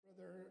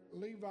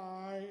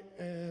Levi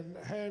and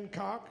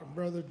Hancock, and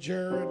Brother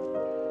Jared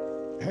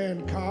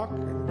Hancock,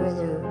 and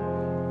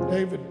Brother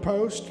David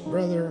Post,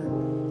 Brother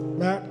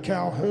Matt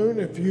Calhoun,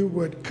 if you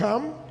would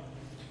come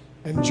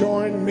and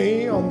join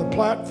me on the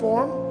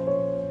platform.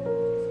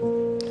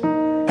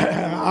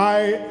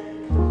 I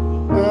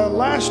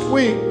last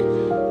week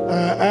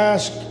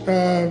asked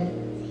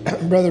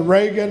Brother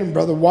Reagan and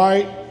Brother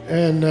White,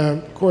 and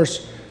of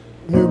course,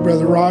 knew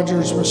Brother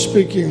Rogers was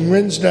speaking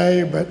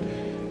Wednesday, but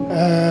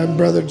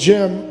Brother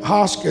Jim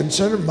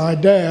Hoskinson, my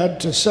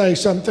dad, to say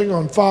something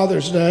on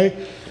Father's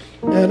Day.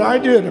 And I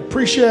did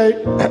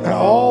appreciate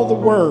all the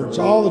words,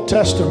 all the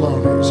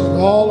testimonies, and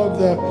all of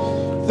the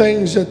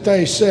things that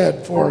they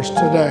said for us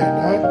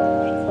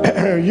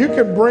today. You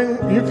can bring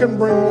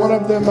one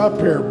of them up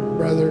here,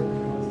 Brother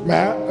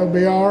Matt. It'll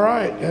be all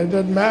right. It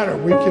doesn't matter.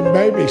 We can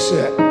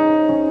babysit.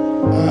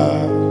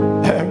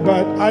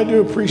 But I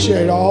do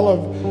appreciate all of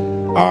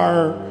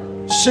our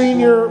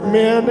senior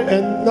men,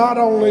 and not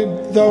only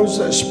those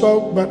that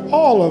spoke, but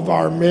all of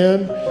our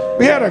men.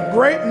 We had a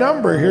great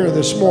number here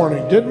this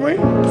morning, didn't we?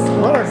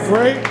 What a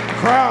great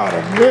crowd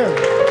of men.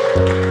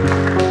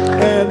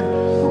 And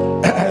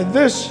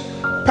this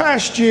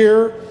past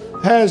year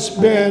has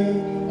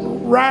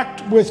been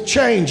racked with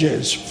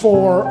changes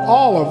for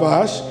all of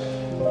us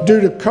due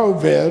to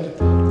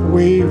COVID.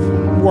 We've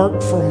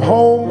worked from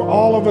home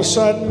all of a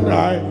sudden.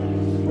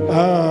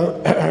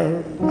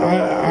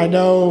 I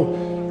know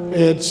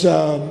it's,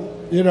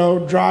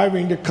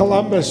 driving to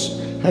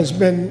Columbus has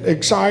been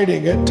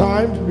exciting at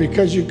times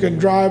because you can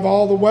drive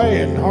all the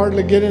way and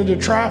hardly get into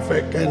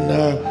traffic, and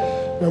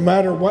no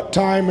matter what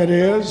time it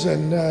is,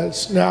 and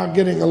it's now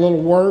getting a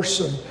little worse,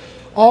 and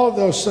all of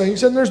those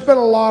things. And there's been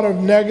a lot of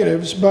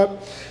negatives, but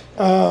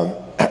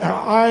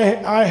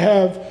I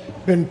have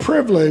been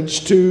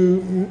privileged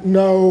to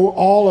know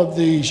all of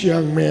these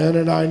young men,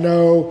 and I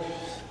know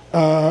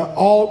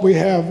we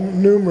have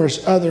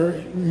numerous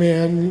other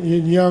men,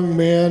 young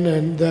men,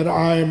 and that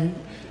I'm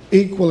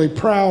equally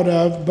proud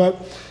of. But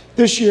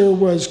this year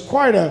was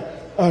quite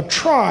a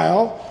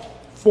trial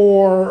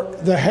for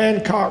the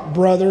Hancock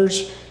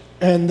brothers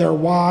and their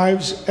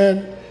wives.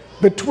 And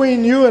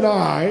between you and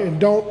I,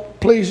 and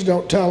please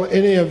don't tell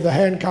any of the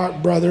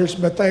Hancock brothers,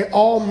 but they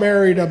all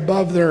married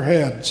above their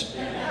heads.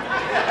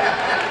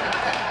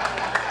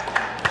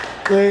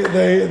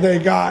 They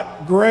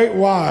got great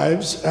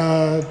wives,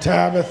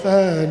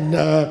 Tabitha and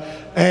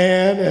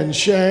Ann and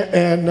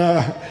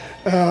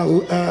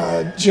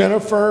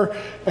Jennifer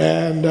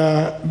and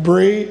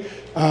Bree.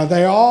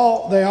 They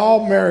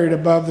all married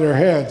above their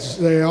heads.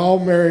 They all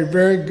married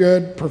very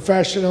good,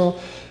 professional,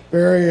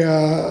 very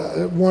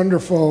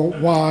wonderful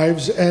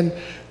wives.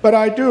 But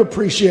I do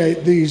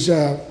appreciate these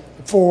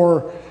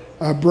four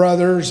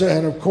brothers,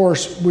 and of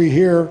course we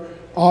hear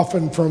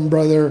often from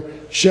Brother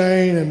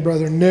Shane and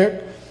Brother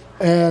Nick.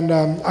 And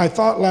I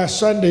thought last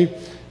Sunday,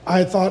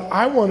 I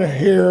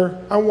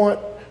want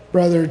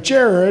Brother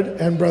Jared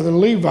and Brother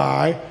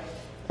Levi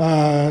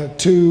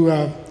to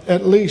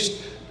at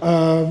least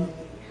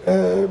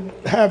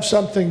have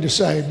something to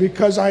say,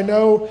 because I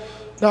know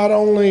not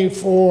only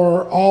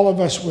for all of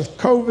us with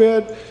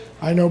COVID,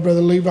 I know Brother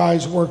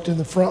Levi's worked in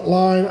the front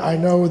line. I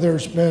know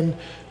there's been,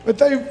 but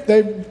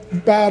they've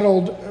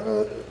battled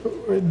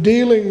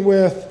dealing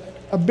with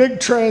a big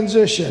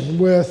transition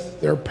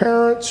with their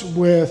parents,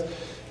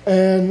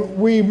 and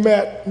we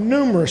met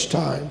numerous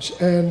times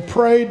and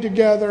prayed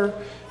together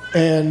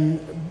and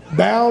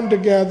bound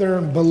together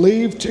and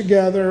believed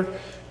together.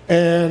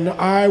 And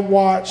I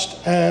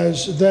watched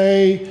as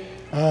they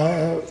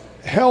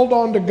held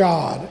on to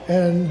God,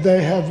 and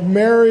they have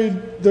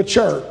married the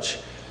church.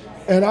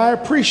 And I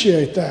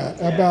appreciate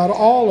that about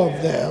all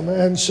of them.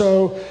 And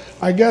so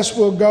I guess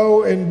we'll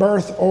go in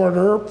birth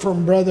order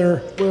from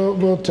Brother.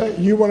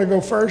 You want to go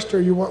first,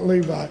 or you want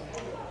Levi?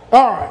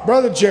 All right,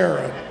 Brother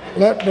Jared.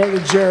 Let Brother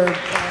Jared.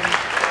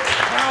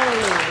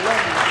 Hallelujah.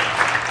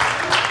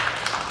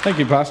 Love you. Thank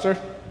you, Pastor.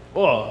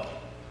 Whoa,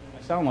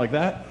 I sound like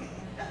that.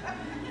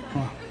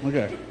 Oh,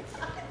 okay.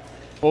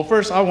 Well,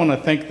 first, I want to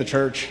thank the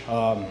church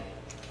for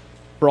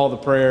all the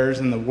prayers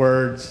and the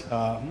words.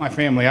 My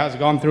family has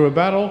gone through a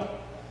battle.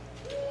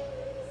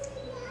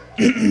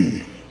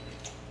 It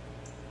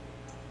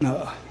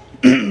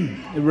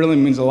really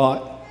means a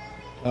lot.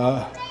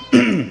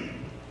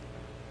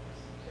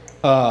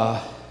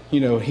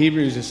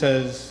 Hebrews, it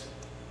says,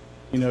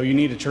 you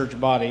need a church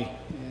body.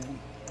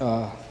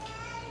 I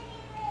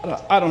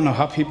don't know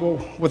how people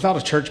without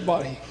a church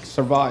body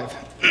survive.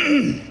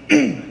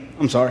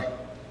 I'm sorry.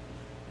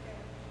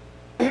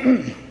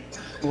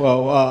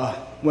 Well,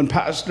 when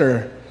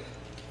Pastor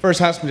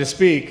first asked me to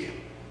speak,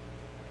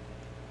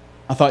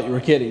 I thought you were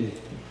kidding.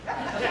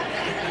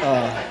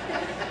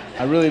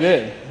 I really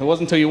did. It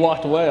wasn't until you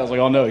walked away, I was like,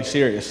 oh no, he's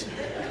serious.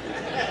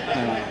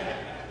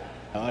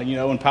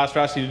 When Pastor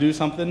asks you to do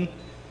something,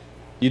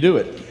 you do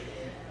it.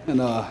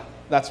 And I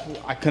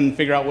couldn't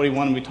figure out what he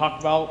wanted me to talk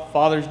about.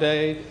 Father's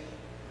Day,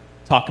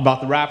 talk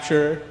about the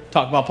rapture,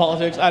 talk about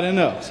politics. I didn't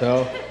know.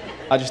 So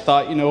I just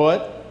thought, you know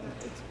what?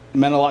 It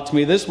meant a lot to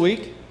me this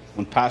week.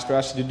 When Pastor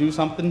asks you to do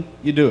something,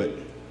 you do it.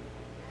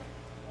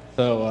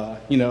 So,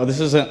 this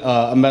isn't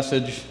a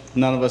message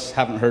none of us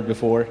haven't heard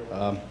before.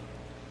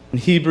 In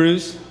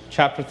Hebrews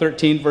chapter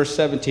 13, verse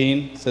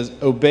 17, it says,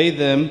 "Obey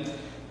them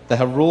that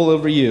have rule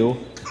over you,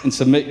 and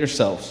submit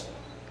yourselves.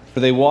 For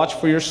they watch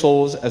for your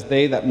souls as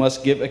they that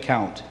must give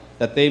account,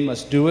 that they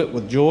must do it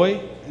with joy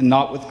and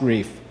not with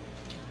grief,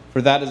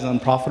 for that is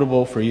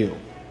unprofitable for you."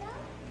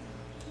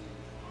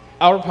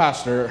 Our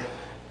pastor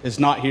is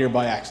not here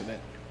by accident.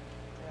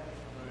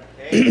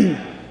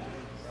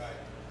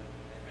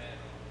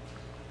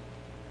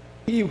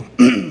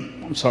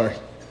 I'm sorry.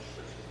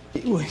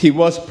 He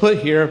was put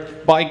here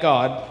by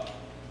God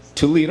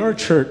to lead our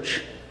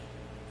church.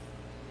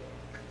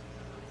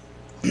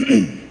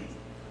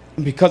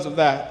 Because of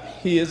that,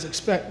 it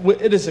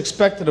is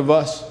expected of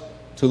us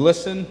to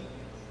listen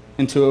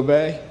and to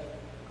obey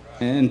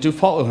and to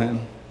follow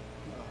him.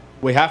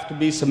 We have to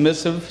be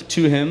submissive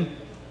to him.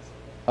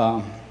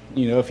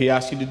 If he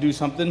asks you to do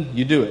something,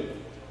 you do it.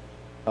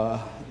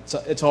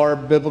 It's our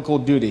biblical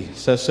duty. It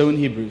says so in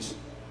Hebrews.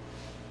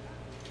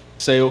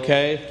 Say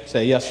okay,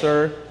 say yes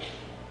sir,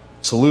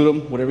 salute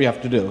him, whatever you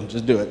have to do,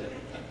 just do it.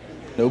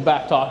 No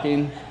back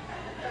talking,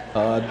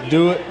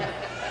 do it.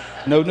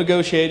 No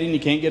negotiating, you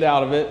can't get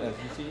out of it. As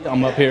you see,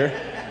 I'm up here.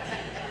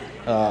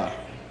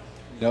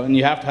 And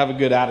you have to have a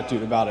good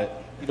attitude about it.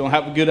 If you don't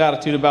have a good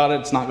attitude about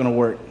it, it's not going to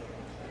work.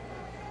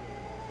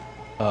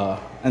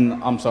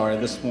 And I'm sorry,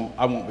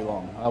 I won't be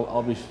long.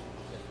 I'll be.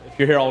 If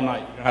you're here all night,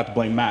 you're gonna have to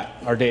blame Matt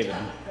or David.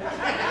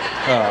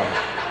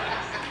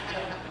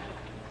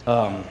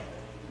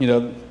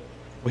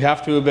 We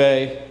have to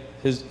obey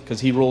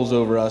because he rules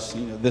over us.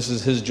 This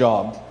is his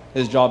job.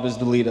 His job is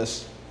to lead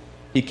us.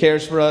 He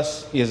cares for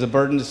us. He has a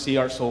burden to see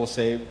our souls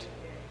saved.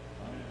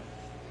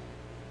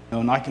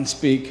 And I can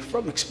speak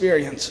from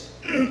experience.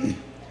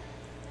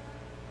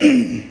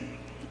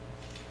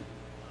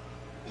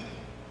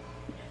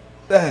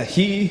 That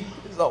he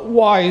is a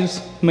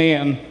wise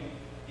man.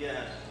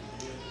 Yes.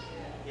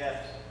 Yes.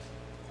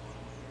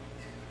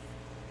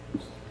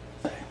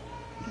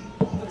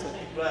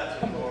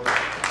 Bless you, Lord.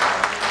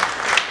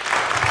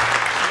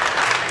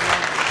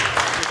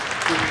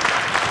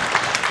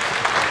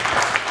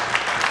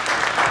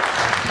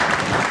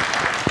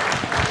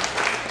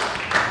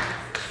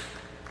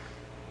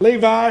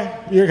 Levi,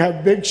 you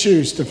have big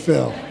shoes to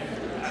fill.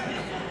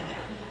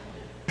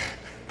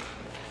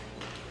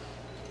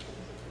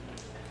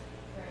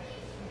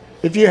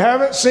 If you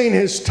haven't seen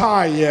his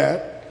tie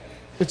yet,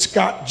 it's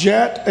got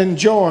Jet and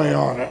Joy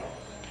on it,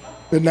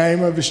 the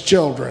name of his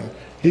children.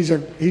 He's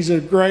a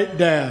great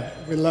dad.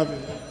 We love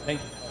him.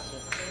 Thank you.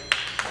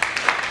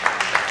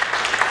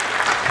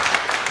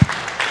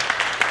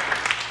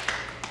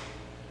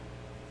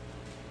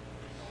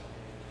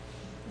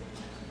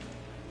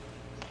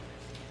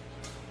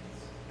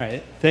 All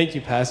right. Thank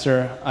you,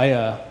 Pastor.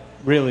 I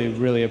really,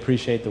 really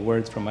appreciate the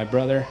words from my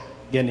brother.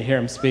 Getting to hear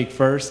him speak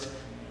first,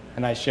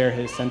 and I share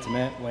his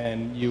sentiment.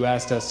 When you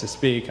asked us to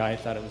speak, I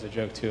thought it was a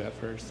joke too at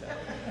first. So,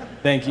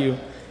 thank you.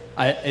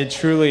 It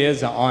truly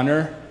is an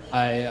honor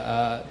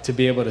to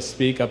be able to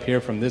speak up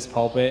here from this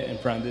pulpit in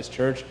front of this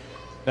church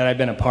that I've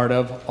been a part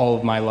of all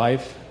of my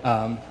life.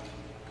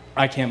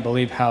 I can't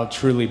believe how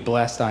truly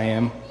blessed I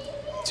am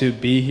to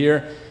be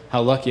here.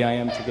 How lucky I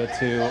am to get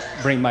to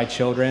bring my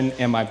children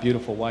and my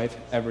beautiful wife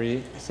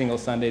every single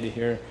Sunday to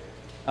hear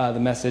the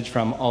message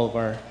from all of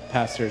our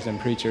pastors and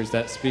preachers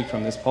that speak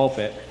from this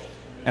pulpit.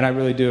 And I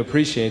really do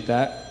appreciate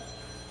that.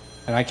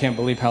 And I can't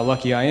believe how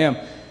lucky I am.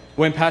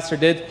 When Pastor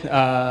did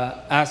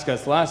ask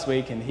us last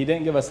week, and he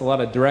didn't give us a lot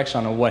of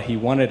direction on what he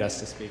wanted us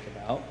to speak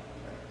about,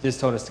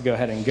 just told us to go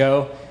ahead and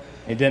go.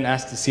 He didn't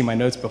ask to see my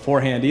notes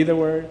beforehand either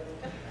way.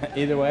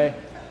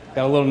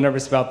 Got a little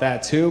nervous about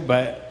that too,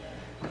 but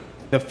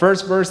the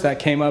first verse that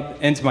came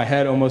up into my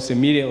head almost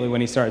immediately when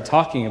he started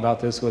talking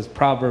about this was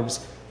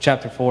Proverbs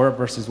chapter 4,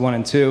 verses 1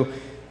 and 2.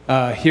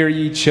 Hear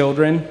ye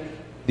children,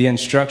 the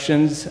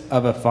instructions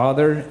of a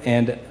father,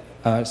 and,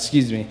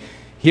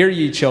 Hear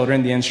ye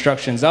children, the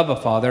instructions of a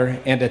father,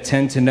 and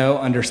attend to know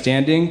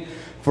understanding,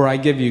 for I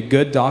give you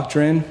good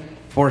doctrine,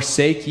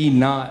 forsake ye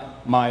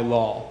not my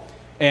law.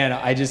 And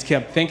I just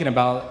kept thinking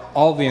about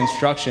all the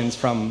instructions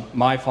from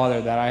my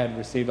father that I had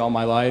received all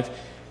my life,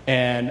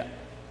 and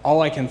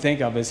all I can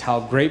think of is how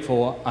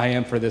grateful I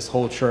am for this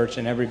whole church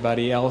and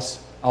everybody else,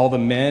 all the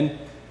men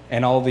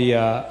and all the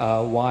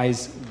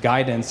wise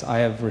guidance I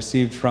have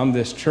received from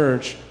this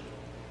church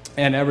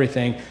and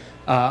everything.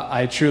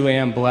 I truly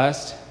am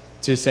blessed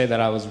to say that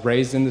I was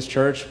raised in this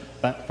church,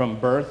 but from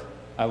birth.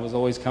 I was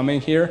always coming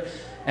here,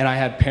 and I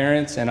had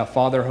parents and a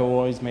father who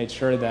always made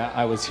sure that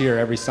I was here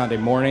every Sunday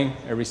morning,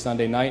 every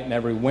Sunday night, and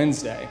every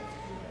Wednesday.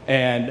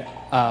 And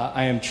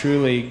I am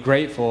truly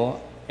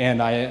grateful, and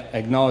I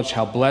acknowledge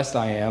how blessed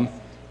I am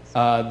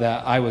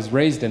that I was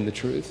raised in the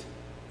truth.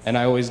 And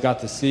I always got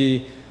to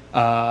see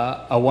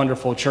a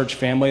wonderful church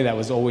family that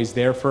was always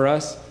there for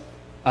us.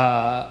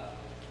 I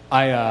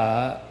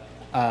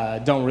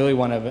don't really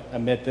want to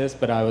admit this,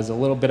 but I was a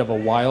little bit of a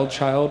wild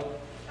child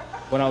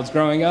when I was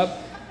growing up.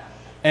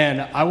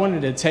 And I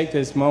wanted to take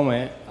this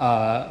moment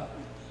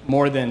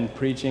more than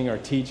preaching or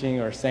teaching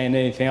or saying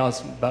anything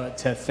else, but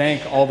to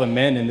thank all the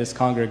men in this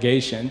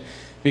congregation,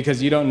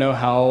 because you don't know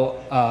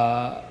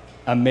how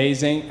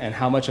amazing and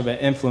how much of an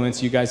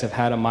influence you guys have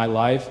had on my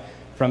life,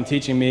 from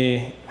teaching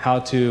me how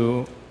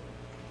to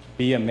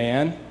be a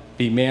man,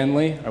 be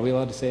manly. Are we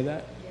allowed to say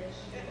that? Yes.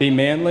 Be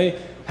manly,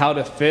 how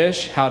to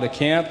fish, how to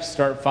camp,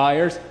 start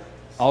fires,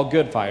 all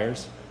good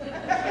fires.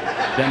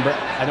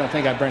 I don't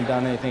think I burned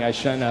down anything I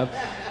shouldn't have.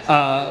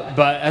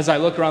 But as I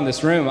look around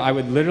this room, I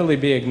would literally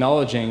be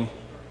acknowledging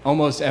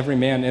almost every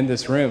man in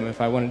this room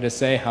if I wanted to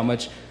say how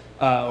much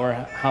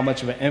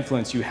of an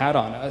influence you had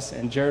on us.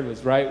 And Jared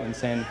was right when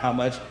saying how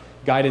much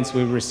guidance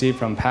we received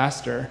from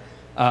Pastor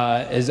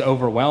is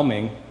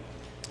overwhelming.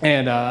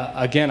 And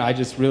again, I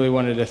just really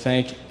wanted to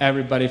thank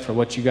everybody for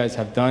what you guys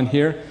have done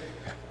here.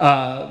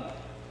 I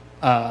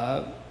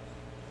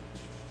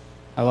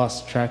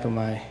lost track of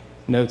my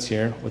notes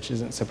here, which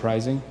isn't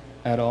surprising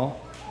at all.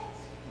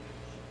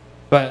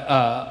 But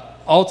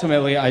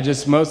ultimately, I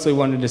just mostly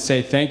wanted to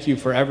say thank you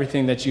for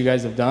everything that you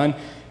guys have done.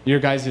 Your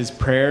guys'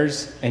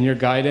 prayers and your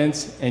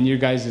guidance and your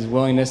guys'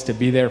 willingness to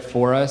be there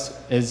for us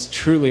is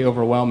truly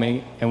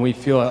overwhelming, and we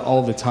feel it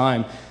all the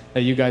time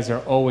that you guys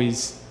are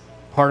always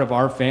part of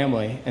our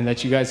family and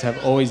that you guys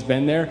have always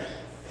been there.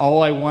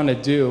 All I want to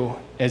do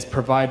is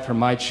provide for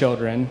my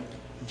children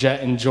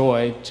Jet and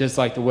Joy, just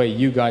like the way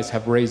you guys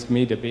have raised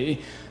me to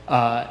be.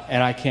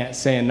 And I can't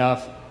say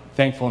enough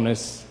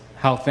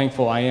how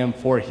thankful I am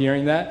for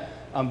hearing that.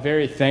 I'm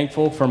very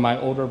thankful for my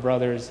older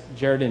brothers,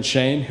 Jared and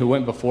Shane, who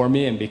went before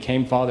me and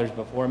became fathers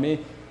before me.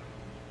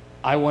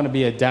 I want to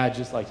be a dad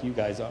just like you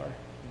guys are,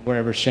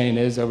 wherever Shane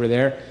is over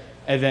there.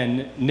 And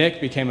then Nick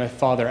became a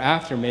father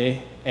after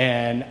me,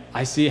 and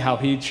I see how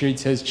he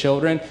treats his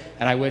children,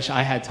 and I wish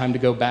I had time to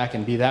go back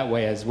and be that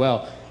way as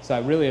well. So I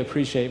really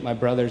appreciate my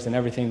brothers and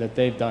everything that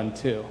they've done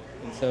too.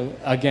 And so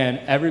again,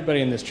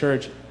 everybody in this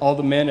church, all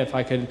the men, if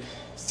I could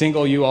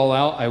single you all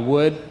out, I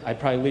would. I'd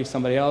probably leave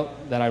somebody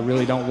out that I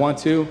really don't want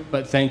to,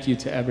 but thank you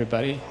to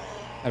everybody.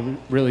 I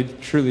really,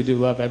 truly do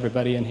love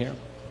everybody in here.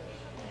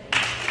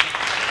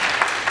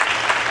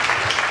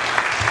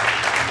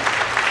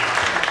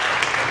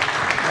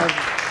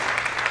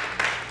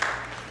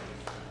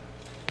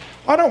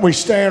 Why don't we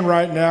stand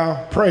right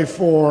now, pray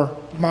for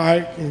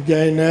Mike and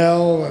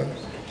Gaynell, and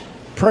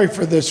pray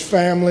for this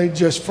family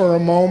just for a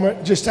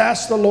moment. Just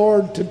ask the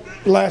Lord to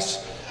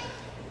bless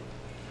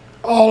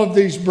all of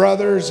these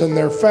brothers and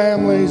their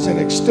families and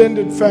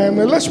extended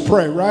family. Let's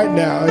pray right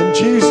now in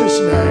Jesus'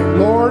 name.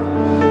 Lord,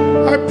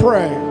 I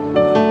pray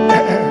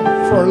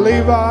for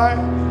Levi,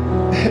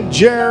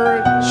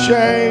 Jared,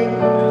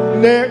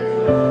 Shane, Nick.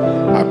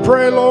 I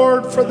pray,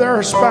 Lord, for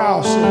their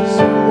spouses,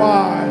 their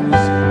wives,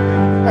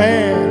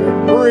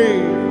 Ann,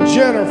 Bree,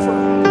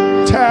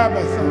 Jennifer,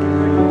 Tabitha.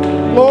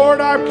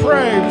 Lord, I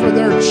pray for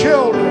their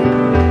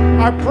children.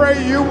 I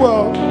pray you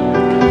will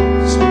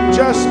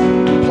just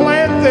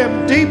plant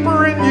them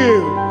deeper in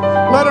you.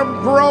 Let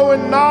them grow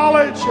in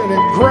knowledge and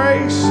in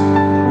grace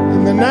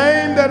in the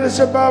name that is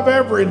above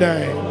every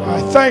name.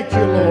 I thank you,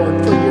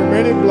 Lord, for your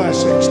many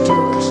blessings to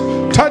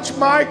us. Touch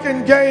Mike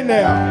and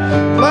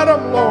Gaynell. Let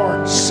them,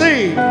 Lord,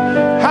 see,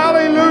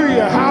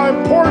 hallelujah, how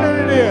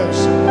important it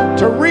is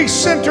to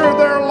recenter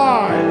their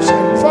lives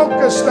and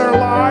focus their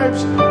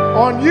lives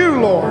on you,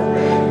 Lord.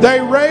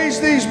 They raise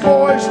these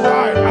boys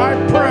right. I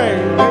pray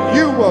that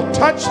you will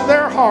touch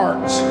their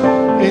hearts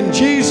in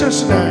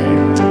Jesus'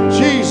 name,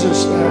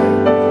 Jesus'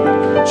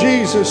 name,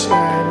 Jesus'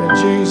 name, in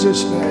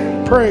Jesus'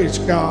 name. Praise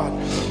God.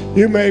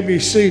 You may be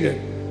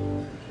seated.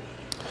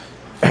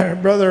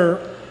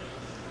 Brother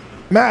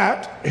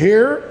Matt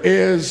here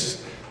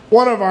is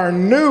one of our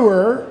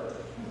newer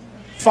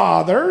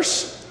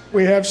fathers.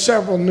 We have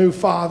several new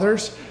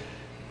fathers,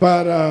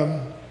 but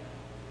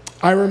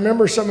I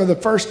remember some of the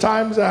first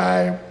times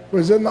I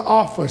was in the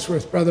office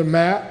with Brother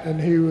Matt,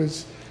 and he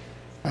was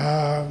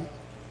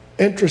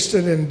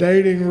interested in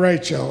dating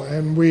Rachel,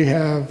 and we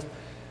have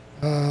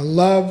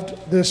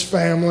loved this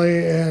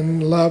family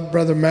and loved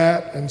Brother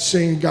Matt and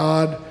seen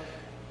God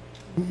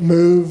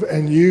move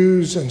and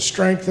use and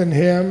strengthen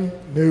him.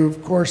 Knew,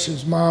 of course,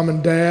 his mom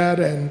and dad,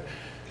 and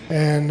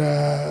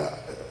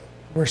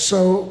we're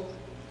so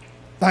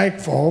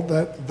thankful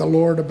that the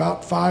Lord,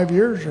 about 5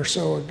 years or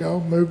so ago,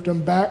 moved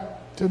him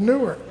back to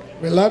Newark.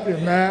 We love you,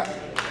 Matt.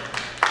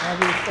 Love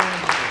your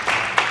family.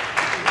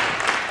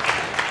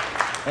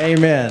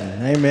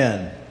 Amen.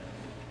 Amen.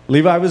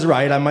 Levi was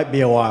right. I might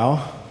be a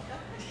while.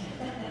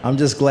 I'm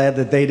just glad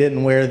that they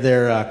didn't wear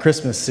their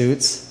Christmas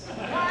suits.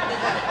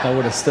 That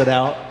would have stood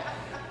out.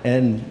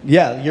 And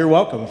yeah, you're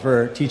welcome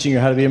for teaching you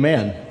how to be a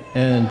man.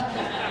 And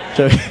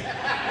so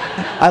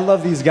I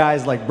love these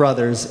guys like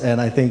brothers,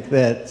 and I think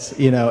that's,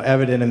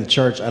 evident in the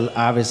church.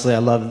 Obviously, I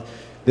love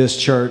this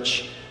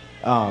church.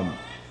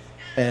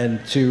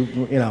 And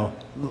to,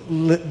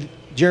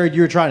 Jared,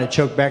 you were trying to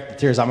choke back the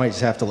tears. I might just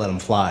have to let them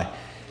fly,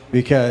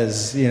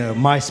 because,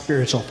 my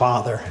spiritual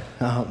father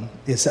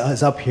is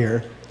up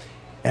here.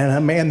 And a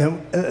man that,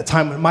 at a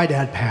time when my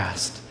dad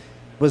passed,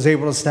 was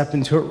able to step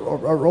into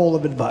a role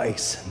of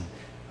advice.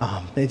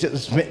 It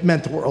just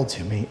meant the world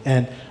to me.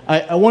 And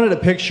I wanted a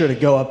picture to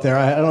go up there.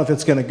 I don't know if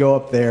it's going to go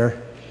up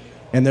there.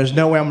 And there's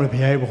no way I'm going to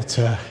be able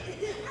to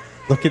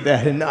look at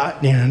that and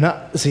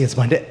not see it's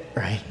my dad,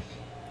 right?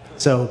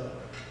 So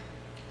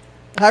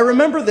I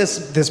remember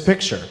this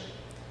picture.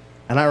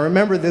 And I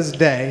remember this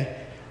day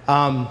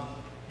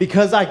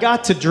because I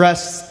got to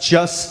dress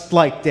just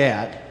like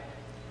Dad.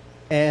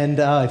 And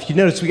if you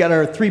notice, we got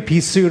our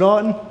three-piece suit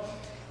on.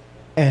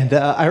 And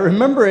I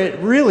remember it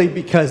really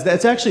because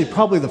that's actually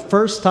probably the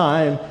first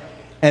time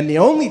and the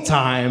only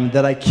time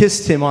that I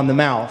kissed him on the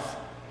mouth.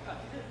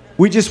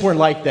 We just weren't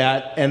like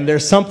that. And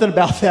there's something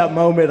about that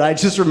moment. I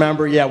just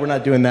remember, yeah, we're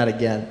not doing that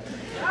again.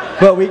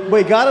 But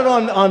we got it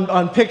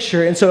on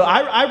picture. And so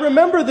I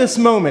remember this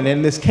moment.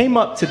 And this came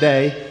up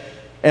today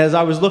as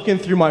I was looking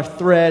through my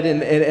thread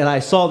and I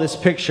saw this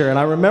picture. And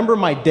I remember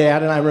my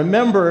dad. And I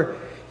remember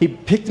he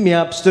picked me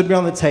up, stood me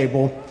on the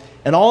table.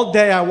 And all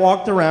day I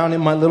walked around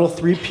in my little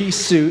three-piece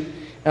suit,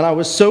 and I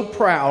was so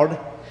proud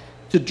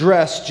to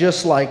dress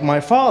just like my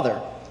father.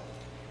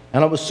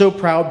 And I was so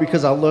proud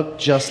because I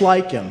looked just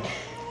like him.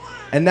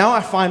 And now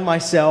I find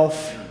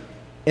myself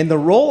in the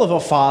role of a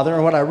father,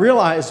 and what I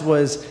realized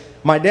was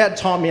my dad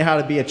taught me how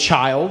to be a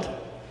child.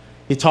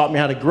 He taught me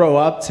how to grow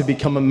up to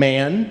become a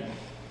man.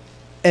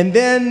 And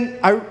then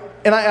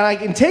I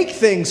can take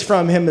things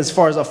from him as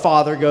far as a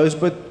father goes,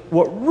 but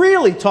what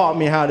really taught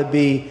me how to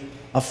be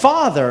a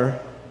father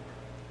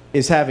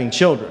is having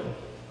children.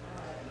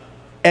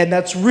 And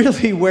that's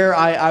really where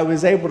I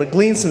was able to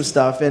glean some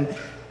stuff. And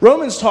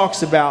Romans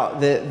talks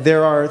about that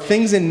there are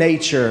things in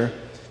nature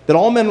that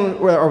all men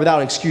are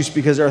without excuse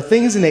because there are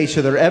things in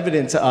nature that are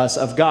evident to us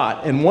of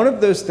God. And one of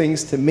those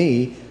things to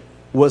me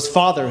was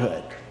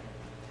fatherhood.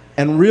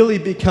 And really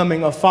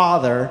becoming a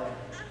father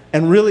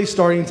and really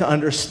starting to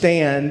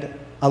understand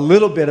a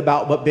little bit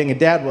about what being a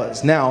dad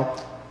was. Now,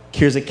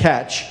 here's a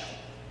catch.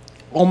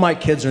 All my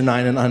kids are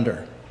 9 and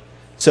under.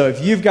 So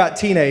if you've got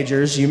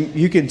teenagers,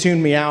 you can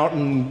tune me out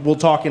and we'll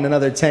talk in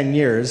another 10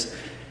 years.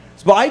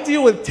 But I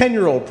deal with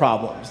 10-year-old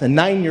problems and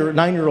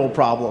 9-year-old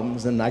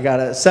problems, and I got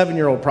a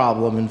 7-year-old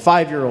problem and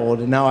 5-year-old,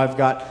 and now I've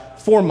got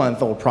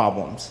 4-month-old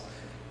problems.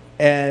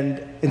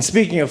 And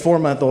speaking of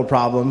 4-month-old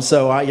problems,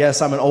 so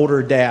yes, I'm an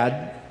older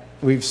dad.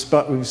 We've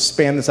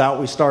spanned this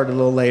out. We started a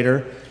little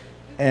later.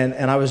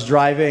 And I was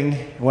driving,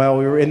 well,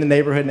 we were in the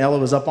neighborhood, and Ella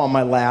was up on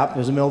my lap. It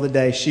was the middle of the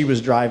day. She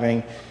was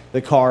driving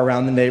the car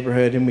around the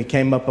neighborhood, and we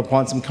came up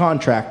upon some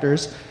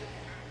contractors,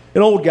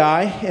 an old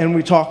guy, and we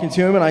were talking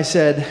to him, and I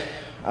said,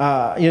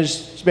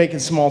 just making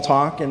small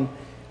talk, and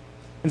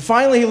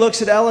finally he looks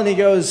at Ella and he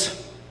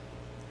goes,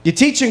 "You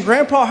teaching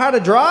Grandpa how to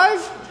drive?"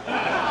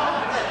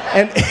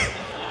 and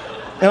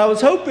I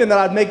was hoping that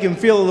I'd make him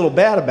feel a little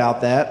bad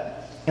about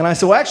that, and I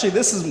said, "Well, actually,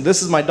 this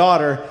is my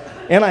daughter,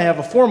 and I have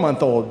a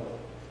 4-month-old."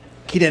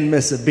 He didn't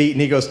miss a beat,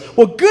 and he goes,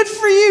 "Well, good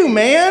for you,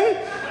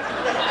 man."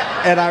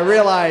 And I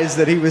realized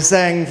that he was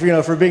saying,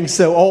 for being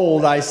so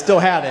old, I still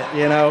had it,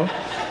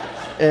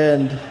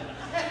 And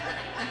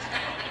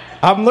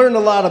I've learned a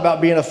lot about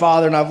being a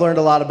father, and I've learned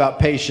a lot about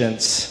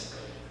patience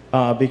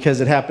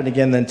because it happened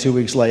again then 2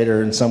 weeks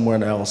later and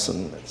somewhere else,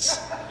 and it's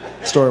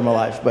the story of my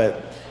life.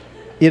 But,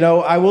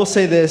 I will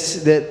say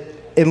this, that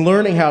in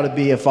learning how to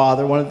be a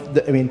father,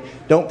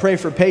 don't pray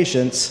for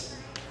patience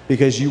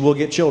because you will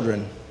get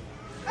children.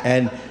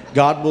 And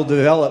God will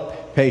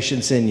develop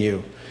patience in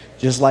you.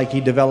 Just like he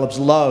develops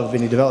love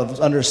and he develops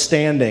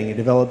understanding, he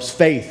develops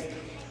faith.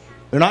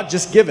 They're not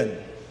just given.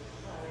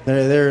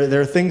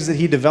 There are things that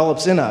he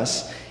develops in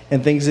us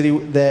and things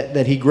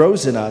that he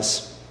grows in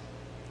us.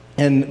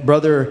 And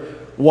Brother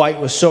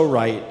White was so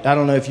right. I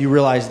don't know if you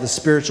realize the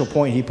spiritual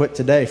point he put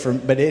today,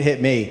 but it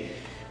hit me.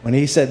 When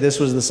he said this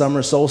was the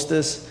summer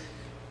solstice,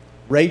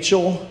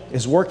 Rachel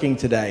is working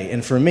today.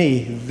 And for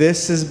me,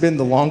 this has been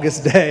the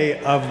longest day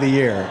of the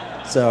year.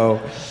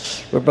 So,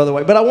 Brother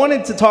White. But I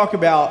wanted to talk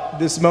about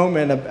this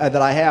moment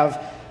that I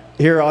have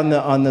here on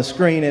the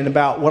screen and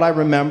about what I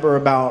remember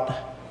about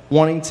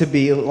wanting to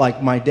be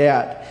like my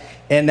dad.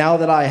 And now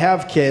that I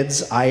have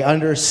kids, I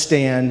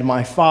understand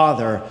my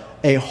father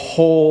a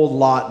whole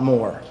lot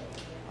more.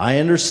 I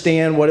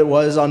understand what it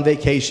was on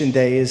vacation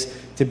days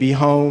to be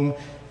home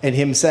and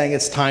him saying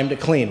it's time to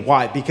clean.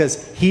 Why?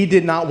 Because he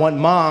did not want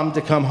mom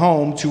to come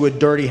home to a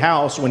dirty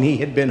house when he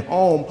had been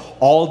home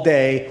all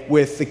day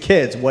with the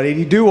kids. What did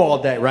he do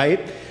all day,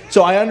 right?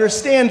 So I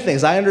understand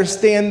things. I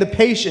understand the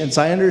patience.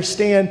 I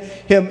understand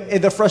him,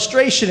 the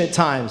frustration at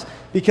times.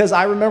 Because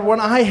I remember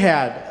when I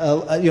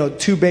had,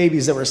 2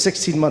 babies that were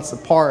 16 months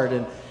apart,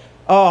 and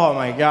oh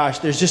my gosh,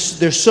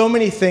 there's so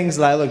many things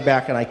that I look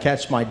back and I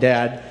catch my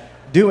dad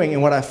doing,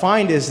 and what I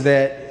find is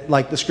that,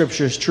 like the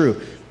scripture is true,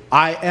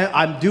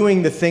 I'm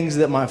doing the things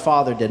that my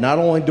father did. Not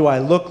only do I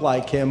look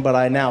like him, but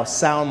I now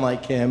sound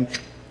like him,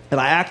 and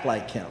I act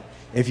like him.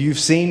 If you've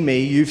seen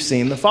me, you've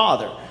seen the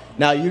Father.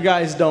 Now, you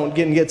guys don't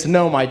get to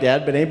know my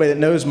dad, but anybody that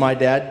knows my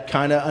dad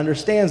kind of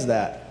understands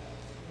that.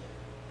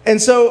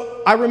 And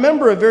so I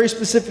remember a very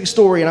specific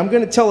story, and I'm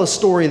going to tell a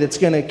story that's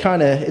going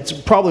to it's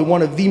probably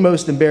one of the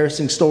most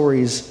embarrassing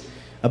stories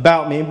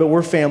about me, but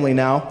we're family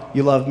now.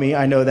 You love me,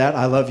 I know that,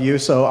 I love you,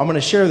 so I'm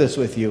gonna share this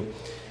with you.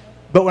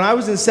 But when I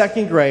was in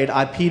 2nd grade,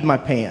 I peed my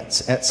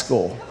pants at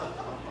school.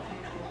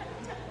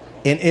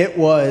 And it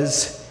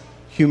was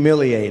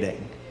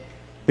humiliating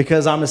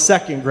because I'm a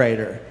 2nd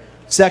grader.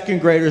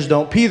 2nd graders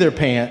don't pee their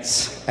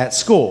pants at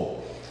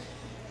school.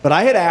 But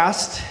I had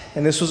asked,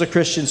 and this was a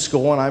Christian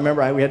school, and I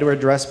remember we had to wear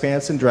dress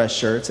pants and dress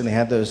shirts, and they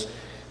had those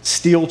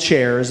steel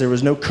chairs. There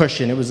was no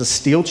cushion. It was a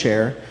steel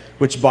chair,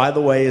 which, by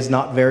the way, is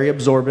not very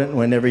absorbent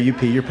whenever you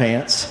pee your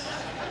pants.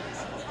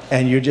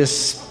 And you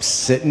just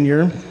sit in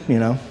your,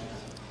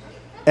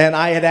 And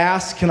I had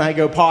asked, can I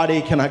go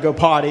potty? Can I go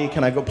potty?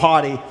 Can I go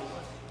potty?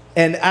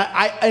 And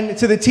and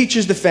to the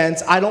teacher's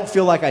defense, I don't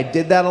feel like I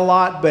did that a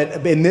lot,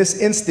 but in this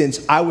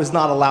instance, I was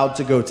not allowed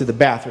to go to the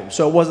bathroom.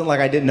 So it wasn't like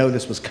I didn't know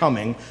this was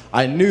coming.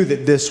 I knew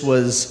that this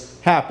was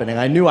happening.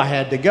 I knew I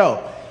had to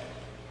go.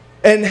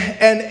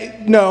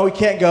 And no, you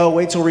can't go.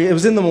 Wait till it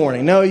was in the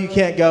morning. No, you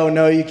can't go.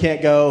 No, you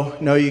can't go.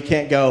 No, you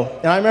can't go.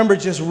 And I remember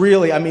just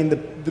really,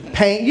 the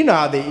pain. You know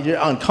how you're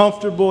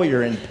uncomfortable.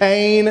 You're in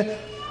pain.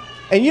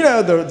 And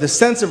the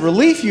sense of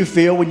relief you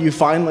feel when you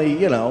finally,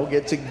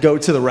 get to go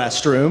to the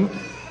restroom.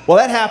 Well,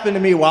 that happened to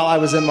me while I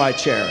was in my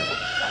chair.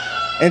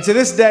 And to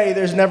this day,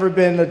 there's never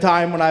been a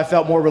time when I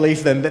felt more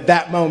relief than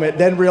that moment,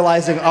 then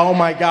realizing, oh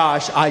my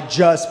gosh, I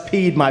just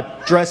peed my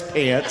dress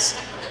pants.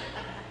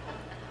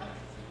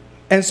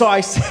 And so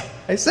I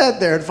sat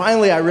there, and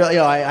finally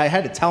I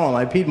had to tell him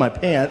I peed my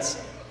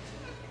pants.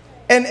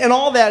 And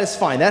all that is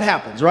fine. That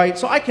happens, right?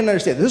 So I can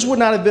understand. This would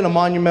not have been a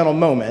monumental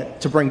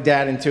moment to bring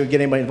Dad into it, get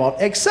anybody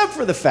involved, except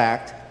for the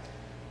fact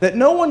that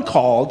no one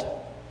called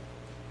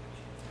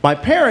my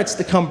parents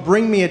to come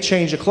bring me a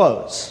change of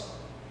clothes.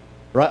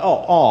 Right?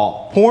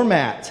 Oh, poor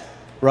Matt,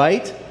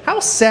 right? How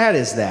sad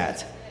is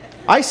that?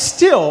 I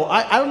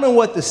don't know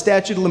what the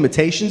statute of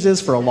limitations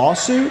is for a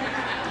lawsuit,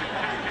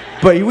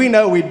 but we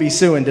know we'd be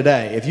suing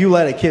today. If you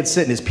let a kid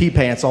sit in his pee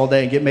pants all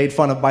day and get made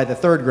fun of by the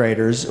 3rd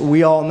graders,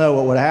 we all know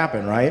what would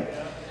happen, right?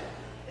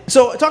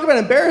 So talk about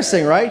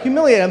embarrassing, right?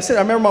 Humiliating.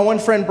 I remember my one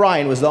friend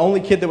Brian was the only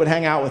kid that would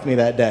hang out with me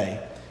that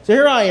day. So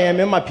here I am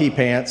in my pee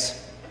pants,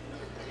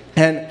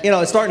 and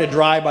it's starting to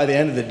dry by the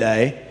end of the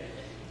day.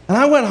 And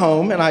I went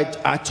home and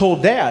I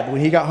told Dad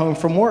when he got home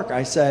from work,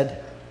 I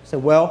said,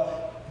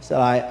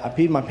 I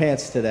peed my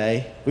pants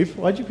today.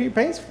 What'd you pee your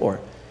pants for?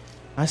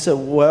 I said,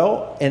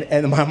 well,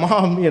 and my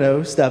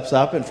mom, steps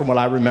up, and from what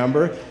I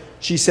remember,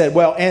 she said,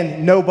 well,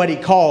 and nobody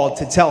called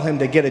to tell him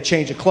to get a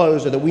change of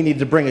clothes or that we needed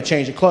to bring a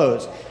change of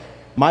clothes.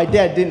 My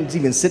dad didn't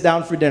even sit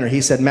down for dinner.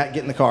 He said, Matt,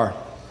 get in the car.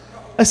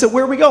 I said,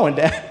 where are we going,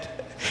 Dad?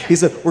 He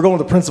said, we're going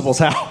to the principal's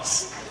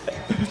house.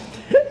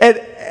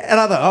 And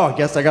I thought, I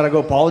guess I got to go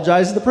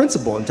apologize to the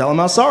principal and tell him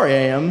how sorry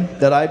I am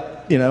that I,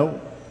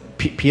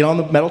 peed on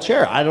the metal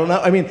chair. I don't know.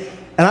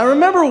 And I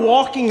remember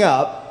walking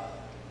up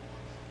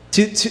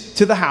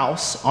to the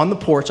house on the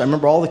porch. I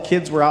remember all the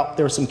kids were out.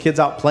 There were some kids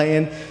out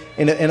playing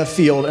in a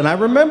field. And I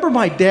remember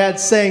my dad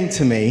saying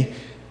to me,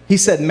 he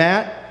said,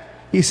 Matt,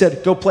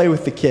 go play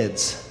with the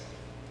kids.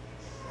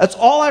 That's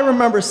all I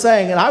remember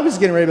saying. And I was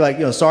getting ready to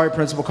be like, sorry,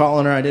 Principal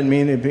Colliner, I didn't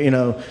mean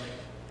to,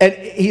 And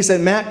he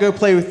said, Matt, go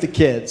play with the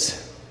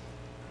kids.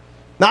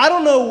 Now, I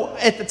don't know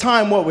at the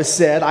time what was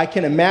said. I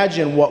can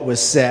imagine what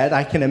was said.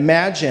 I can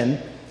imagine,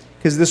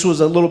 because this was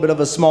a little bit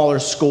of a smaller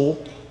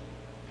school.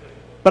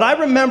 But I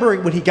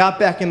remember when he got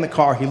back in the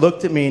car, he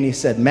looked at me and he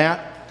said,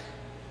 Matt,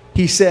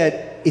 he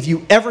said, if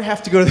you ever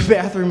have to go to the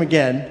bathroom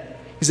again,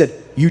 he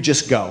said, you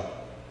just go.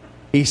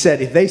 He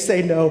said, if they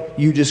say no,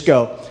 you just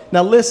go.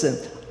 Now listen,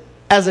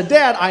 as a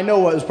dad, I know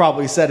what was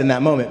probably said in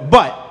that moment,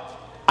 but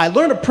I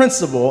learned a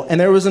principle, and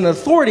there was an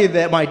authority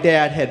that my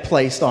dad had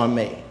placed on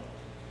me.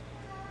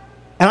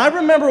 And I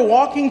remember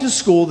walking to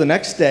school the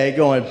next day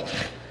going,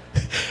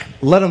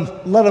 let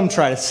him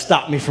try to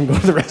stop me from going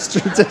to the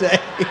restroom today.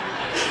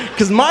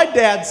 Because my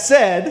dad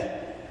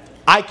said,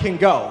 I can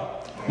go.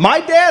 My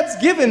dad's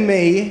given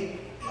me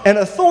an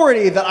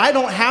authority that I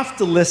don't have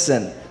to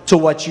listen to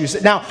what you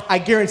said. Now, I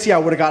guarantee I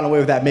would have gotten away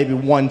with that maybe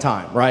one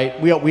time, right?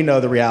 We know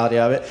the reality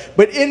of it.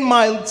 But in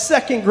my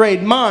 2nd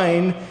grade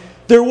mind,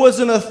 there was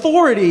an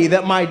authority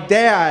that my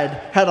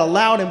dad had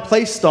allowed and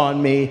placed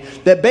on me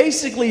that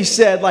basically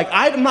said,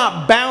 I'm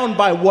not bound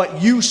by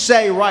what you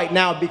say right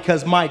now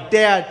because my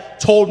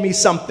dad told me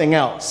something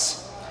else.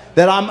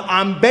 That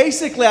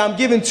I'm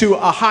given to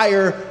a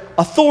higher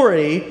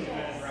authority.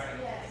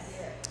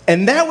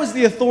 And that was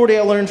the authority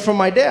I learned from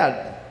my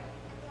dad.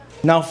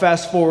 Now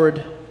fast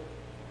forward,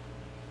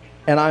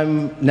 and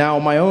I'm now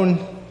on my own.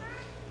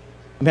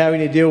 I'm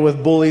having to deal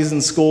with bullies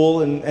in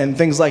school and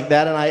things like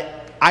that, and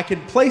I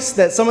could place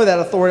some of that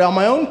authority on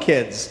my own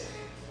kids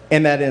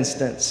in that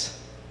instance.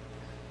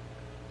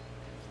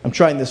 I'm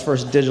trying this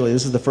first digitally.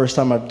 This is the first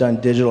time I've done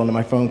digital, and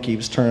my phone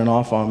keeps turning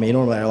off on me.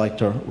 Normally I like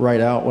to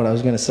write out what I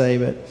was going to say,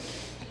 but...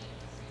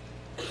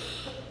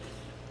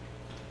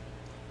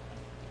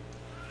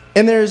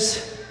 And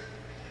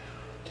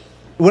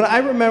when I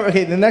remember,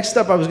 the next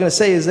step I was going to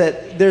say is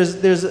that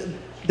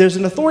there's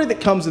an authority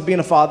that comes with being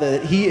a father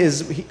that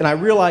and I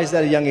realized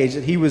at a young age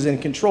that he was in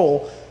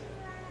control.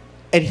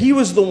 And he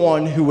was the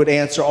one who would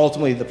answer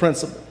ultimately the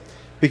principal.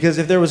 Because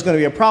if there was going to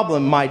be a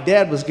problem, my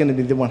dad was going to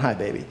be the one, hi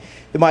baby,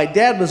 my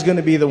dad was going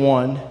to be the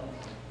one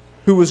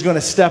who was going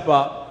to step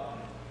up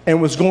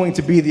and was going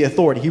to be the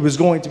authority. He was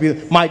going to be,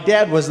 my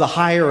dad was the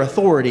higher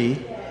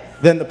authority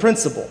than the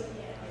principal.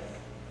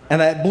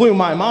 And that blew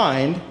my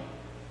mind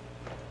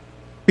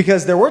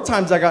because there were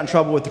times I got in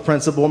trouble with the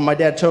principal and my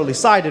dad totally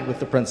sided with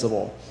the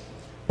principal.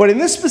 But in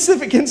this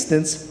specific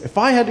instance, if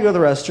I had to go to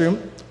the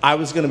restroom, I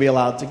was going to be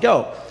allowed to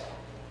go.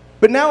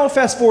 But now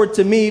fast forward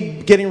to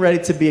me getting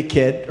ready to be a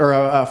kid or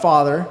a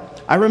father.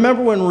 I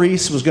remember when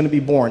Reese was going to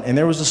be born, and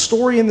there was a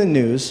story in the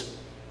news,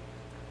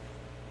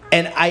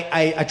 and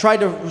I tried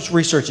to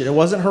research it. It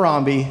wasn't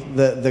Harambe,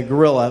 the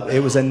gorilla.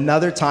 It was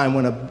another time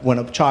when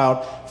a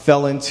child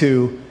fell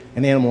into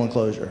an animal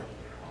enclosure.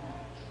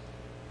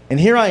 And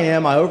here I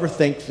am, I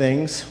overthink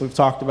things. We've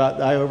talked about,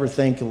 I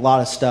overthink a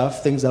lot of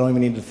stuff, things I don't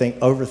even need to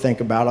overthink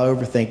about. I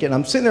overthink it. And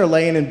I'm sitting there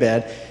laying in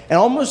bed and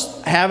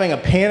almost having a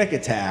panic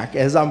attack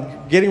as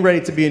I'm getting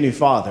ready to be a new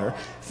father,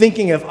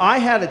 thinking if I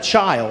had a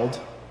child,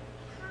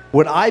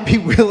 would I be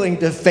willing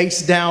to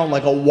face down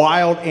like a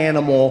wild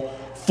animal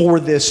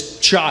for this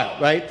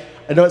child, right?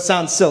 I know it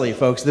sounds silly,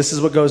 folks. This is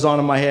what goes on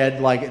in my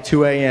head like at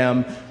 2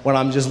 a.m. when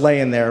I'm just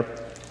laying there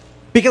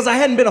because I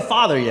hadn't been a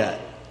father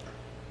yet.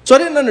 So I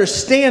didn't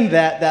understand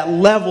that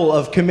level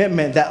of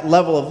commitment, that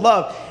level of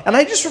love. And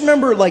I just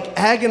remember like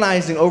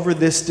agonizing over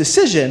this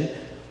decision.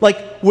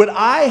 Like, would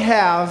I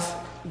have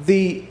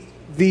the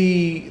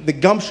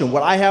gumption?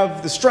 Would I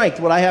have the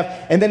strength? Would I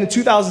have? And then in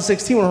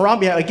 2016 when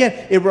Harambe had,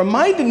 again, it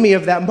reminded me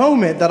of that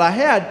moment that I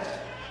had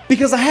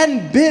because I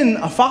hadn't been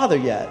a father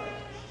yet.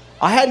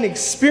 I hadn't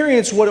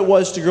experienced what it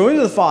was to grow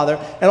into the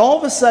father. And all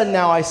of a sudden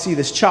now I see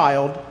this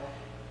child,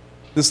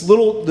 this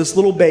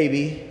little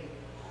baby,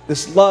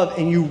 this love,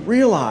 and you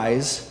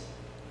realize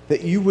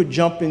that you would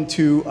jump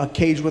into a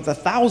cage with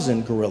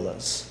 1,000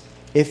 gorillas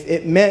if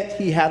it meant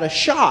he had a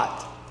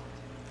shot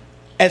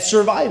at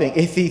surviving,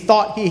 if you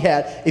thought he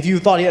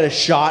had a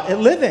shot at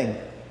living.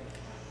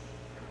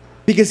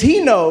 Because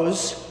he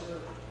knows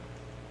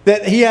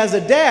that he has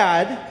a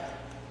dad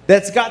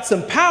that's got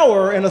some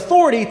power and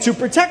authority to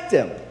protect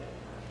him.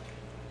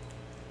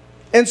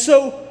 And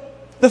so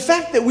the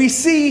fact that we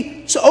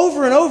see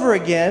over and over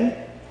again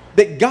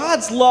that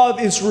God's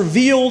love is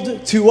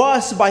revealed to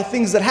us by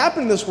things that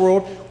happen in this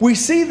world, we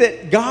see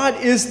that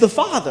God is the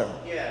Father.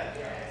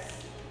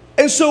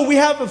 And so we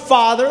have a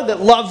Father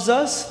that loves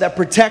us, that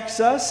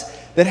protects us,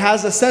 that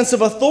has a sense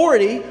of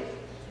authority.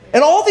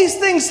 And all these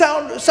things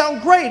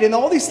sound great, and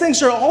all these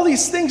things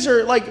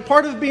are like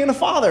part of being a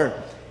father.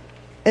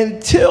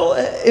 Until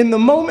in the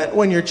moment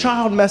when your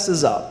child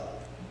messes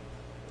up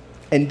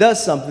and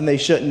does something they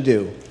shouldn't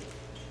do.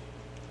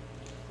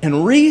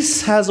 And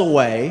Reese has a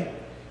way,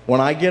 when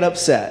I get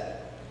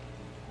upset,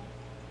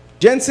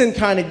 Jensen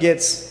kind of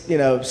gets,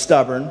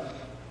 stubborn.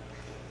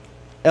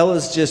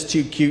 Ella's just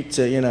too cute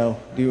to,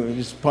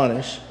 just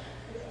punish.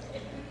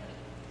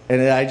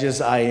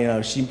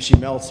 And she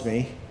melts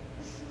me.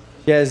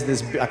 She has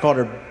this, I call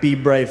her Be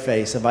Brave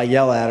face. If I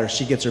yell at her,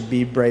 she gets her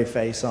Be Brave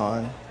face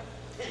on.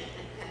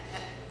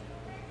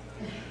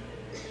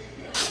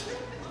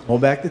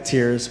 Hold back the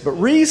tears. But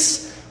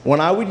Reese,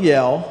 when I would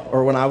yell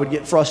or when I would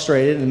get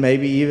frustrated and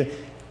maybe even,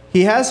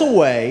 he has a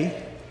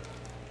way.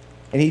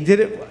 And he did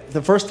it,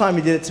 the first time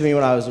he did it to me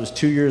when I was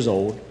 2 years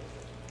old.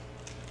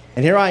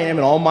 And here I am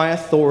in all my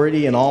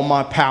authority and all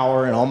my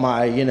power and all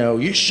my,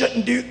 you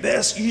shouldn't do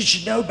this. You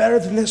should know better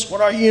than this.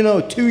 What are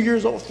you, 2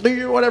 years old, 3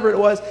 years, whatever it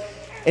was.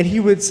 And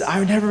I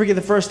would never forget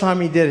the first time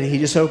he did it. He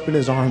just opened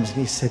his arms and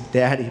he said,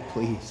 Daddy,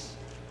 please.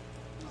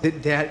 He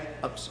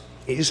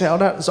just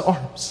held out his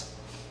arms.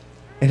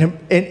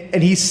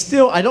 And he's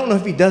still, I don't know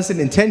if he does it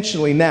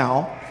intentionally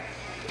now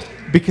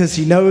because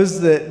he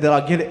knows that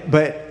I'll get it,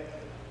 but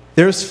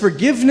there's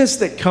forgiveness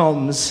that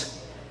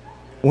comes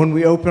when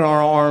we open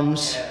our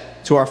arms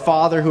to our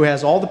Father who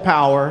has all the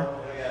power,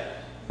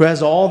 who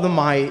has all the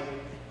might,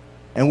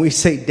 and we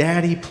say,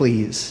 Daddy,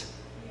 please.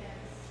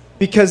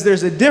 Because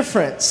there's a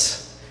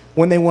difference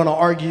when they want to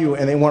argue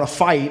and they want to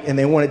fight and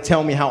they want to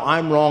tell me how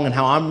I'm wrong and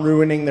how I'm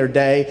ruining their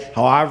day,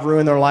 how I've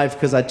ruined their life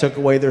because I took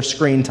away their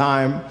screen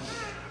time.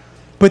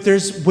 But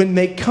when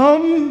they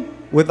come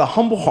with a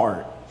humble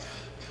heart,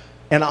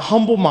 and a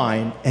humble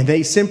mind, and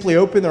they simply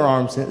open their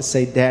arms and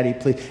say, Daddy,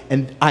 please.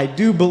 And I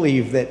do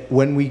believe that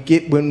when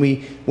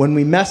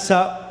we mess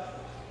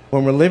up,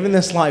 when we're living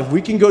this life,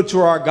 we can go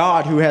to our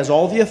God who has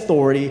all the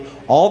authority,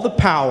 all the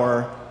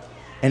power,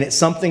 and it's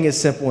something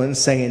as simple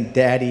as saying,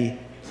 Daddy,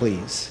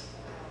 please.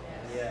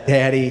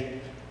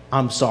 Daddy,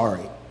 I'm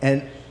sorry.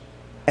 And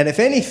if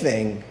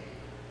anything,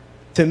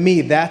 to me,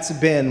 that's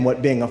been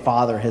what being a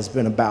father has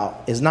been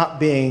about, is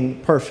not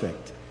being perfect,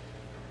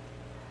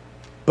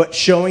 but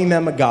showing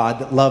them a God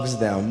that loves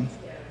them,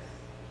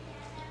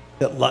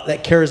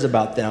 that cares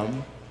about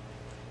them.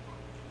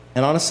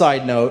 And on a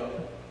side note,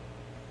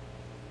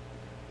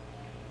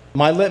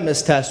 my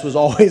litmus test was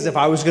always if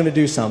I was going to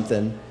do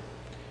something,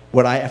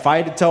 if I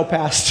had to tell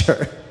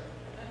Pastor,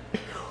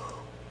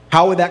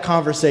 how would that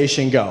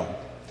conversation go?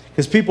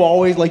 Because people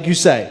always, like you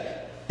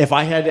say, If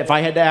I had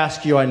to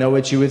ask you, I know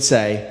what you would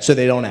say, so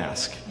they don't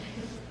ask.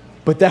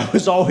 But that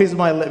was always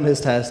my litmus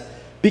test,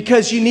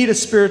 because you need a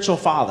spiritual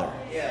father.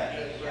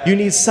 You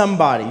need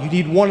somebody. You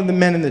need one of the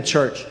men in the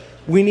church.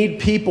 We need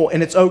people,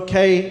 and it's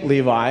okay,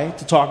 Levi,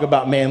 to talk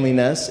about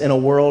manliness in a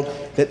world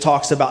that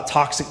talks about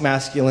toxic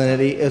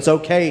masculinity. It's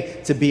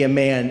okay to be a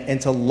man and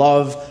to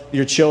love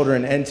your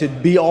children and to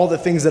be all the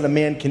things that a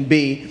man can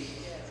be.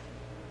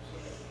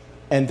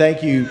 And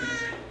thank you,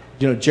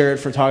 Jared,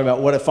 for talking about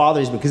what a father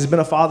is, because he's been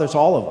a father to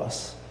all of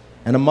us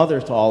and a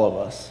mother to all of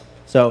us.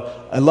 So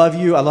I love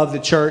you. I love the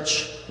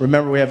church.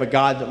 Remember, we have a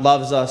God that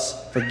loves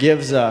us,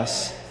 forgives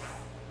us,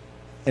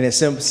 and it's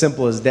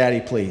simple as Daddy,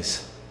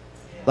 please.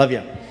 Love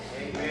you.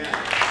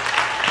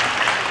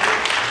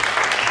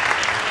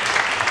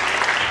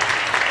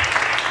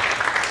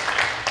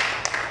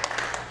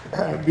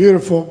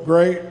 Beautiful,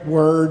 great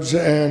words,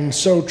 and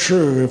so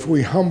true if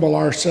we humble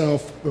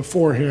ourselves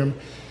before him.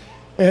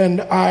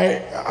 And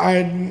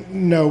I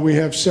know we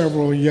have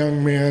several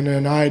young men,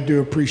 and I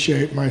do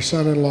appreciate my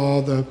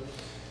son-in-law,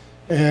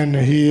 and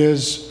he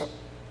is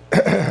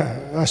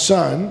a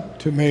son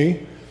to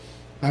me.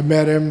 I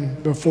met him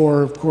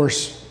before, of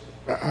course.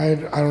 I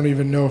don't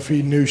even know if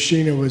he knew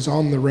Sheena was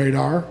on the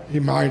radar. He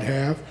might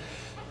have.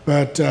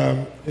 But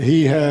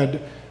he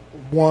had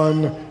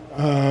won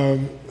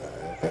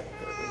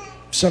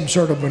some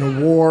sort of an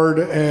award,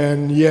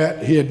 and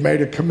yet he had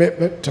made a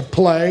commitment to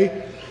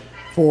play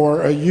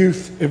for a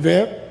youth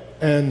event.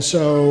 And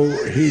so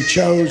he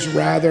chose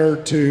rather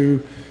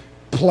to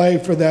play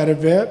for that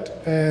event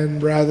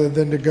and rather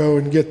than to go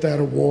and get that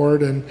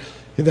award. And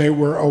they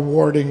were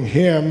awarding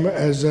him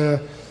as a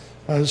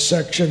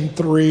Section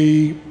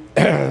 3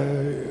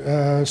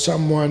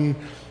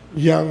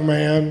 young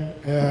man,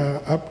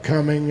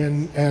 upcoming,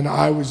 and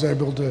I was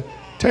able to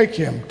take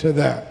him to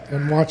that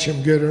and watch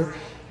him get an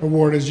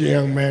award as a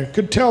young man.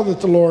 Could tell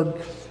that the Lord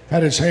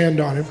had his hand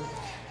on him.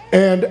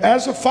 And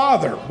as a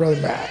father,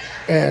 Brother Matt,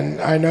 and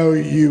I know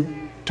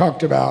you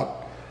talked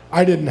about,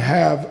 I didn't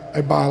have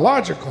a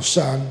biological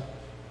son,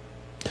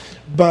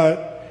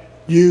 but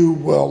you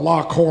will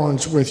lock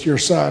horns with your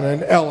son,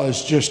 and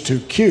Ella's just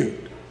too cute.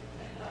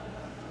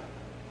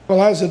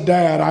 Well, as a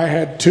dad, I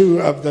had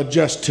two of the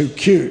just too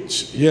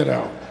cutes,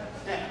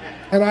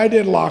 And I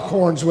did lock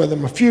horns with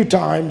him a few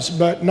times,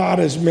 but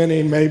not as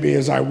many maybe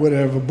as I would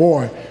have a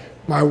boy.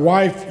 My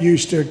wife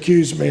used to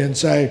accuse me and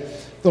say,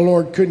 the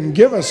Lord couldn't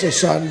give us a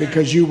son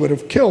because you would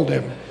have killed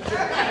him.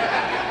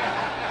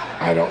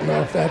 I don't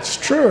know if that's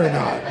true or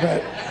not,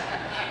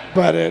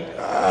 but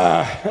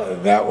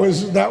that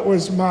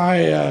was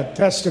my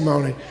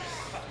testimony.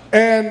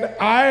 And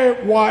I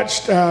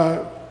watched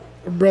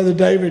Brother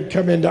David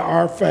come into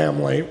our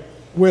family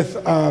with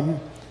a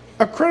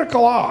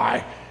critical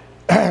eye,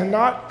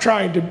 not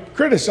trying to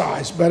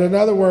criticize, but in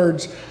other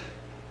words,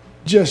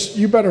 just,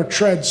 you better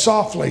tread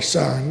softly,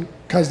 son,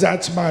 because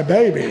that's my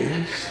baby.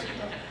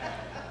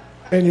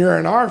 And you're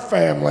in our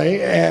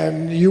family,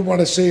 and you want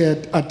to see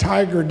a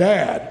tiger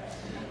dad.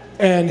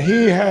 And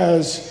he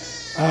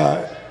has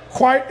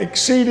quite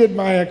exceeded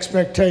my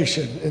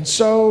expectation in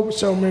so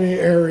many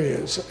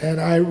areas,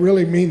 and I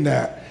really mean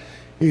that.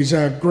 He's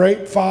a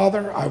great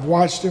father. I've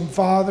watched him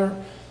father.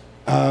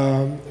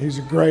 He's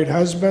a great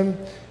husband,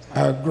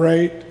 a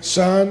great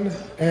son,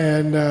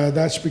 and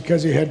that's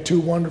because he had two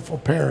wonderful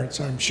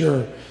parents, I'm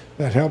sure,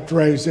 that helped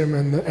raise him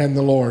and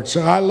the Lord.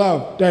 So I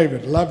love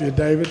David. Love you,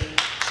 David.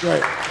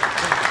 Great.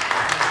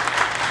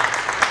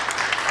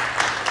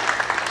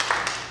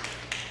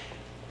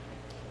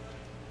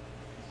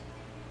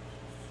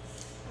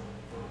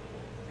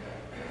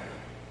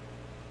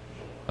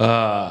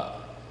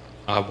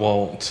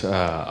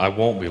 I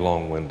won't be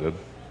long-winded.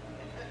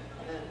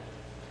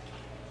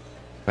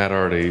 Matt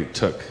already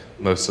took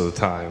most of the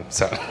time,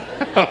 so.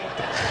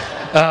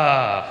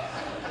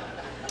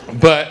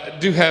 But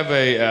do have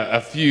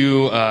a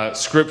few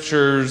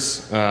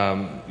scriptures.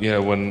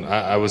 When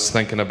I was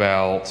thinking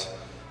about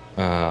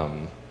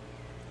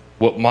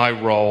what my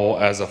role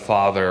as a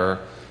father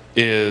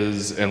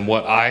is and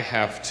what I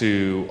have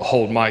to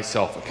hold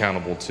myself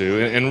accountable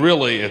to, and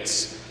really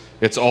it's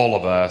all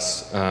of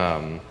us.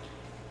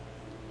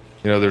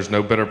 There's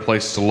no better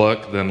place to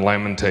look than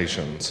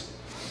Lamentations.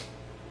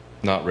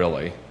 Not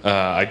really.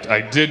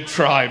 I did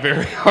try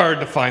very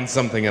hard to find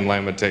something in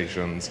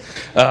Lamentations,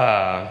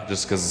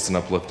 just because it's an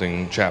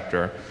uplifting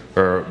chapter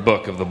or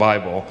book of the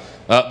Bible.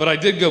 But I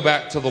did go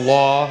back to the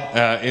law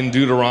in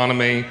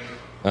Deuteronomy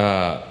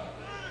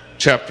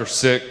chapter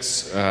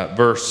 6,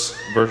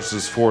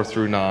 verses 4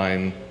 through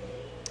 9.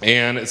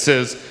 And it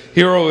says,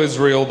 "Hear, O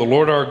Israel, the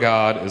Lord our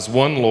God is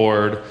one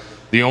Lord,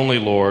 the only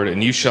Lord,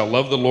 and you shall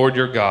love the Lord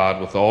your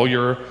God with all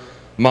your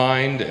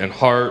mind and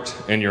heart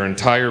and your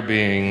entire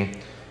being,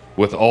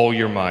 with all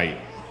your might.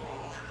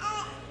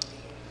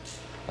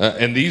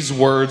 And these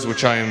words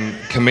which I am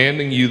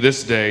commanding you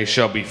this day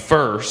shall be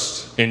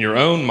first in your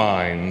own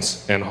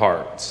minds and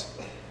hearts."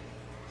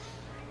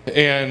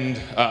 And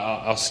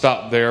I'll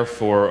stop there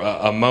for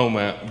a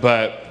moment,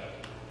 but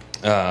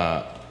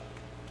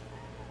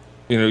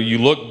you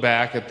look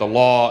back at the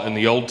law in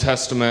the Old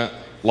Testament,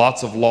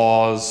 lots of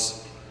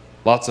laws,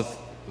 lots of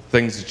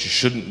things that you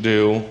shouldn't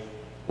do,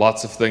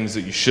 lots of things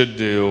that you should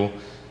do.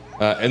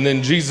 And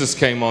then Jesus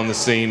came on the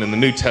scene in the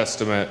New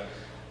Testament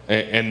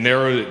and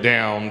narrowed it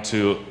down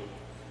to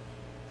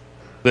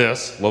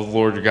this: love the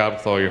Lord your God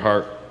with all your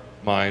heart,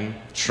 mind,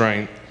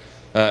 strength,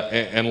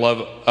 and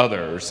love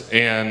others.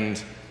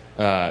 And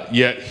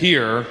yet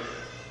here,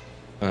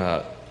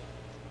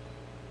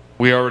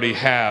 we already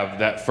have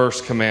that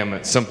first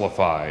commandment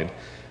simplified.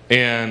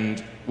 And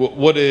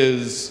what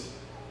is,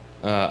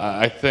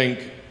 I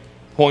think,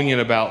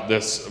 poignant about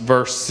this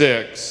verse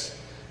 6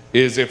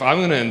 is, if I'm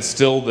going to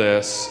instill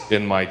this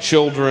in my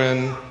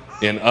children,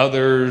 in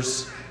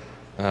others,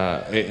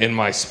 in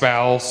my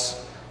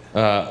spouse,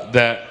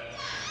 that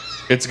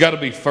it's got to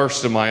be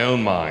first in my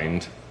own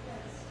mind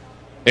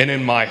and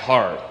in my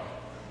heart.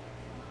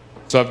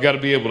 So I've got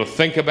to be able to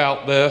think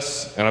about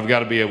this, and I've got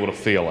to be able to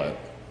feel it.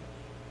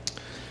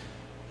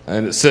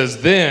 And it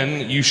says,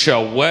 then you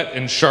shall whet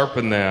and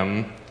sharpen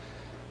them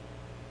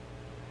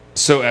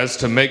so as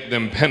to make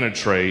them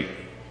penetrate,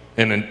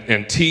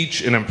 and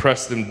teach and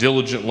impress them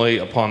diligently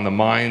upon the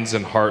minds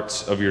and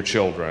hearts of your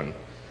children.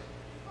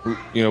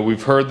 You know,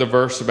 we've heard the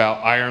verse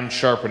about iron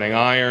sharpening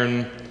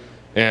iron,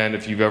 and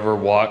if you've ever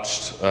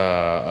watched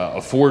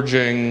a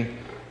forging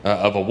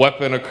of a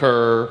weapon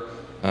occur,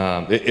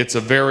 it's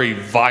a very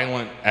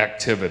violent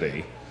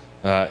activity.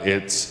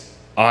 It's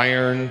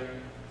iron,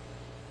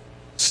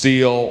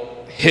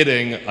 steel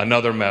hitting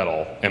another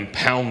metal and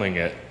pounding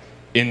it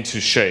into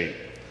shape.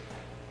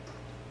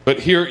 But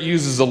here it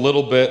uses a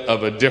little bit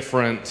of a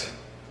different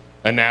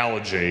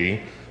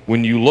analogy.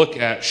 When you look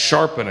at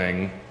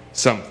sharpening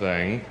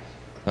something,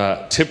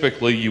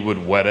 typically you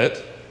would wet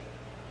it,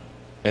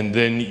 and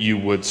then you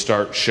would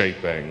start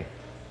shaping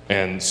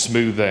and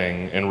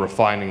smoothing and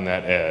refining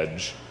that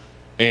edge.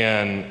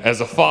 And as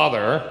a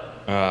father,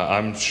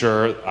 I'm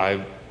sure I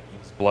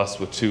was blessed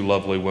with two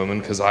lovely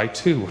women, because I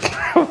too would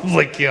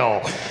probably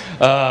kill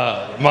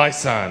my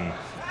son.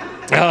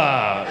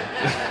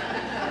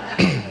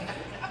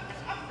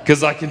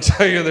 Because I can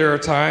tell you there are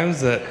times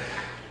that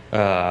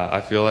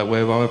I feel that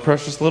way about my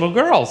precious little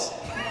girls.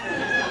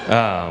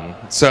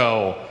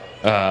 But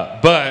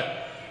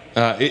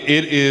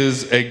it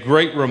is a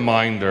great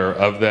reminder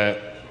of that,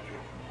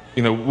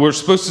 you know, we're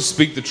supposed to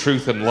speak the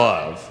truth in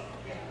love.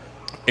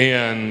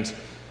 And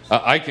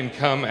I can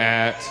come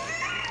at,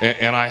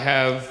 and I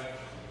have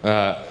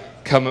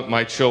come at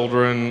my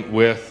children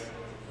with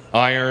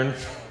iron.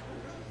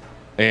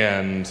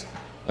 And,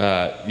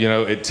 you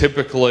know, it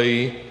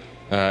typically...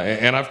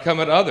 and I've come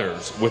at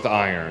others with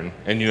iron.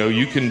 And, you know,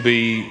 you can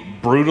be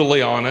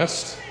brutally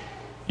honest.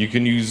 You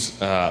can use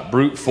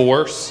brute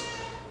force.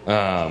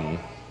 And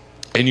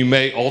you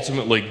may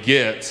ultimately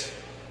get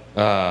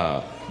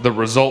the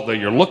result that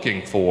you're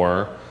looking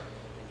for.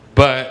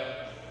 But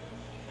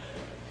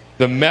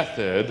the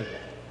method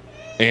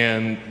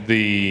and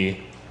the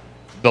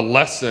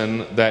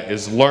lesson that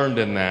is learned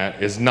in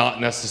that is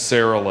not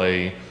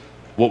necessarily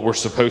what we're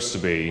supposed to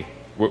be.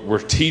 We're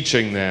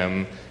teaching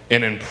them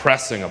and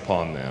impressing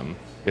upon them.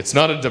 It's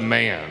not a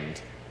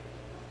demand,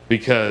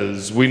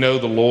 because we know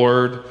the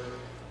Lord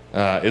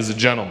is a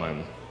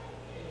gentleman.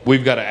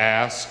 We've got to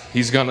ask.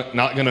 He's not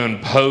going to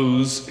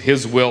impose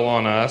his will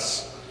on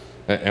us,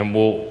 and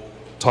we'll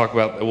talk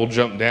about that. We'll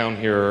jump down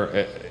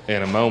here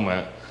in a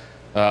moment.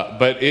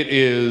 But it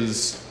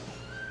is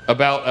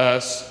about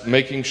us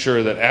making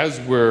sure that as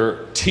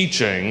we're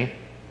teaching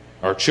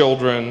our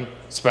children,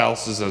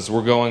 spouses, as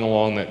we're going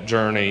along that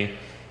journey,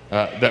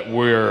 that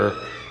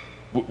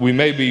we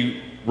may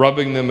be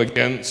rubbing them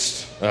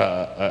against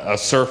a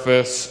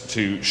surface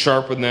to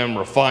sharpen them,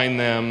 refine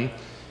them,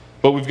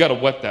 but we've got to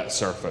wet that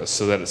surface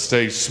so that it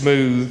stays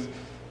smooth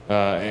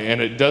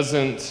and it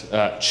doesn't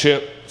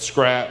chip,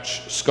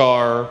 scratch,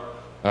 scar,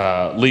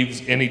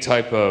 leaves any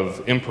type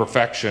of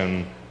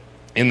imperfection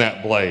in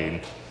that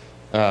blade.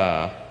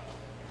 So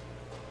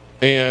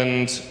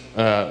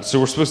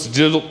we're supposed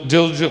to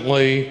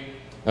diligently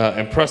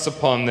impress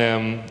upon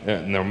them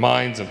in their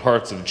minds and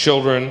hearts of the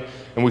children.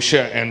 And we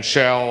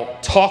shall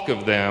talk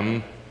of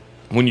them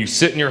when you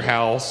sit in your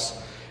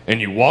house, and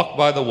you walk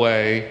by the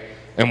way,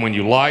 and when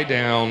you lie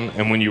down,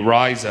 and when you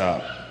rise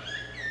up.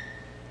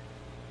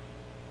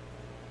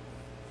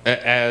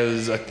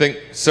 As I think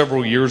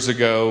several years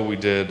ago, we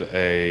did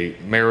a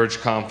marriage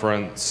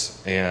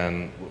conference,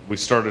 and we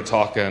started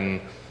talking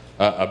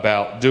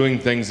about doing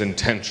things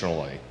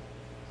intentionally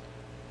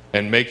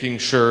and making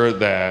sure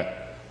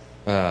that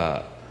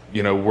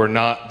we're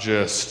not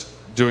just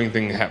doing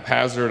things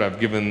haphazard. I've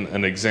given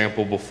an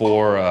example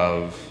before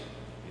of,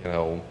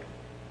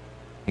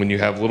 when you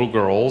have little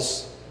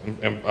girls,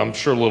 and I'm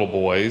sure little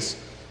boys,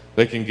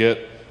 they can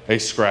get a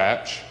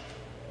scratch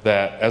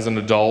that as an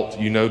adult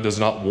does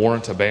not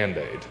warrant a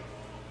Band-Aid.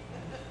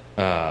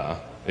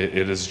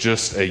 It is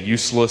just a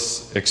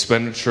useless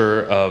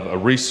expenditure of a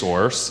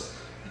resource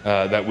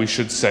that we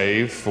should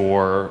save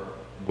for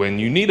when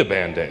you need a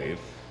Band-Aid.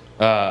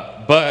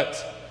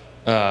 But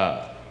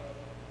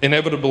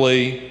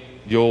inevitably,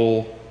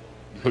 you'll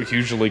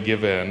usually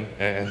give in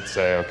and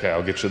say, okay,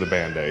 I'll get you the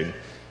Band-Aid.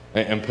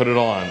 and put it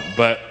on.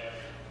 But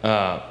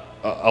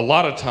a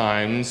lot of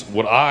times,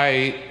 what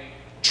I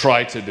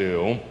try to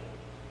do,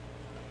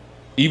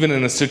 even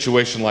in a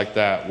situation like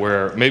that,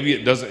 where maybe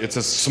it's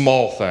a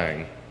small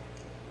thing,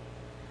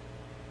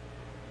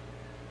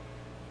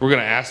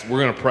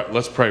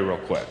 let's pray real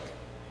quick.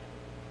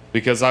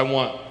 Because I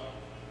want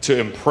to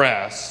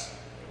impress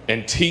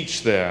and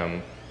teach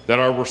them that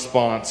our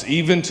response,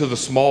 even to the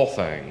small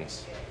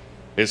things,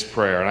 is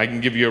prayer. And I can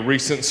give you a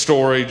recent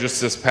story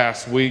just this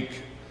past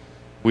week.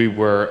 We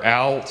were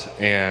out,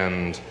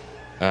 and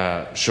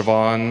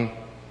Siobhan,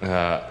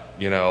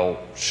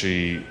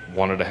 she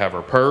wanted to have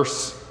her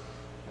purse.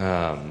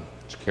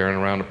 She's carrying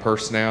around a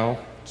purse now.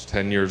 She's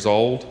 10 years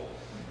old.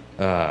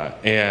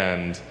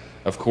 And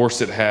of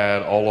course, it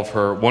had all of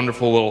her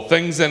wonderful little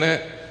things in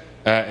it.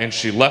 And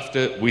she left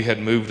it. We had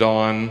moved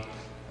on,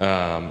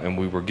 and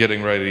we were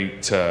getting ready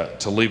to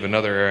leave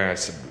another area. I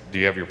said, "Do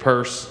you have your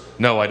purse?"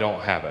 "No, I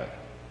don't have it."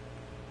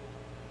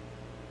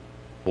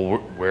 "Well,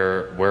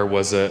 where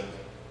was it?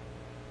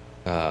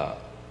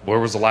 Where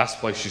was the last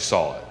place you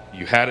saw it?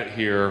 You had it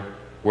here.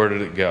 Where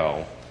did it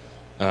go?"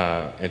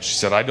 And she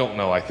said, "I don't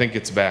know. I think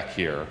it's back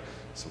here." I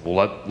said,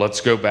 "Well, let's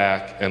go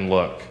back and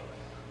look."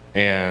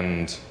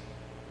 And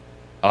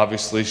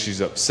obviously,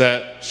 she's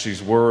upset.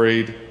 She's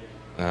worried.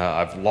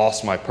 I've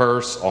lost my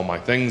purse, all my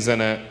things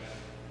in it.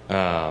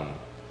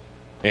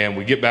 And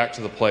we get back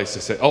to the place. I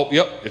say, "Oh,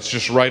 yep, it's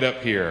just right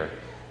up here."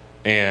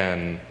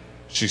 And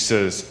she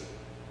says,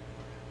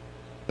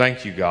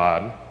 "Thank you,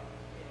 God."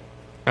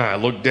 And I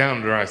looked down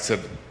at her. I said,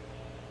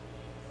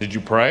 "Did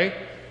you pray?"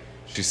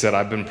 She said,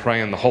 "I've been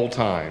praying the whole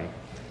time."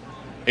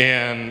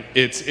 And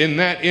it's in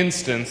that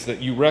instance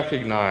that you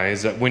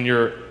recognize that when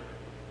you're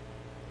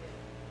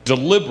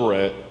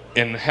deliberate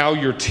in how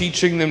you're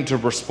teaching them to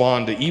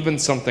respond to even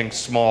something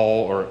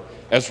small or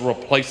as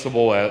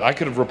replaceable as, I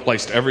could have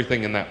replaced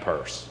everything in that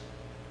purse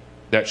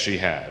that she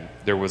had.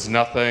 There was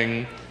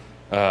nothing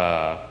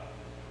that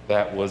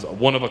was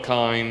one of a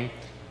kind,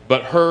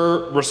 but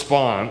her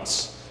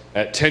response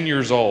at 10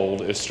 years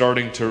old is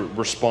starting to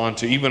respond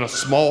to even a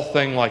small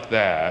thing like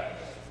that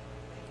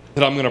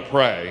I'm going to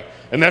pray.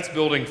 And that's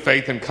building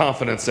faith and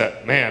confidence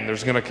that, man,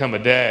 there's going to come a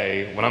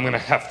day when I'm going to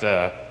have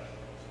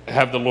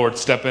the Lord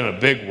step in a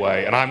big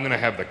way, and I'm going to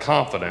have the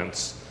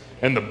confidence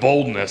and the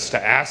boldness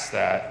to ask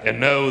that and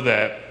know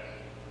that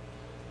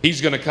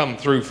He's going to come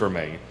through for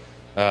me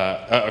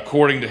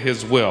according to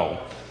His will.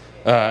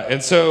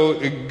 And so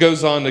it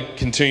goes on to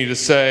continue to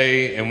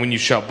say, "And when you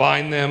shall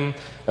bind them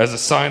as a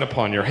sign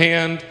upon your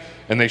hand,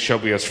 and they shall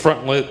be as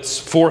frontlets,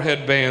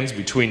 forehead bands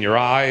between your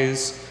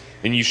eyes,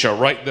 and you shall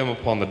write them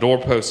upon the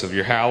doorposts of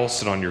your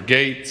house and on your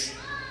gates."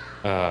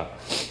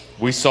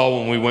 We saw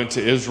when we went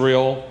to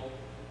Israel,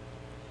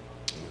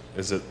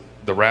 is it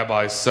the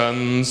rabbi's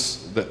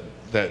sons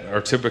that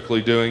are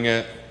typically doing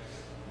it,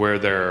 where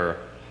they're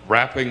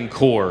wrapping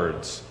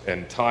cords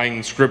and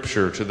tying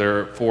scripture to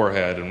their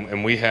forehead.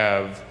 And we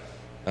have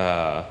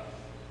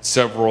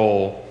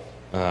several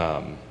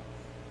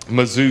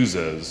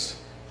mezuzahs,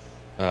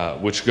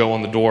 which go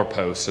on the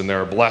doorposts, and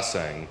they're a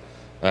blessing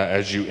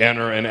as you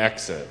enter and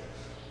exit.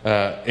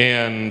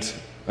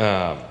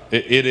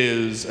 It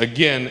is,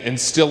 again,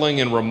 instilling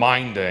and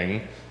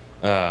reminding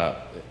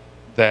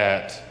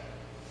that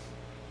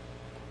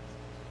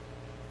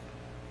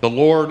the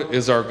Lord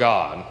is our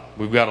God.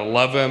 We've got to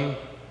love Him.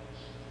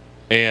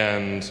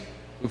 And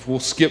if we'll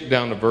skip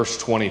down to verse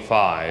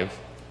 25,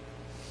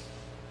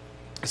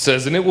 it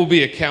says, "And it will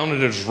be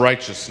accounted as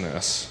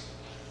righteousness,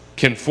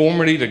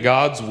 conformity to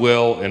God's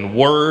will in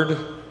word,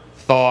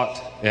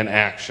 thought, and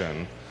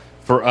action.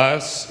 For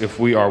us, if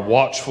we are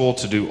watchful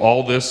to do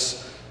all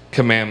this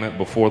commandment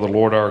before the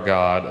Lord our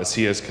God, as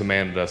He has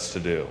commanded us to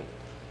do."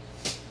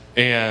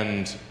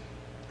 And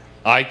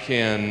I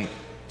can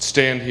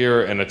stand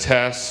here and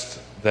attest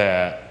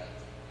that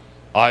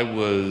I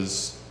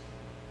was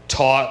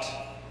taught,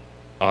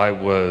 I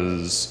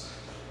was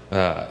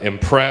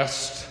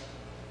impressed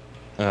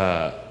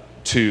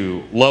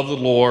to love the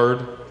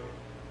Lord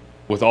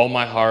with all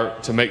my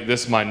heart, to make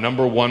this my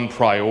number one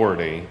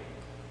priority.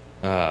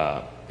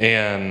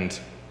 And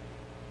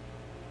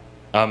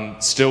I'm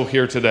still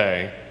here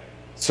today,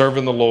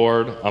 serving the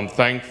Lord. I'm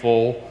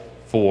thankful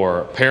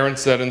for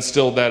parents that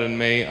instilled that in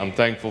me. I'm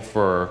thankful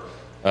for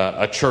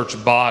a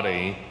church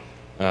body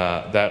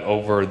that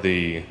over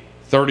the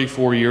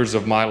 34 years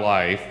of my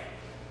life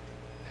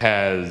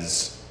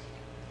has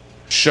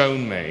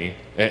shown me,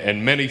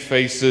 and many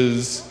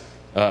faces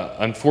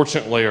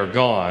unfortunately are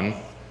gone,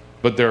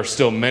 but there are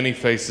still many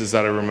faces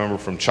that I remember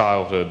from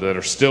childhood that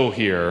are still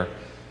here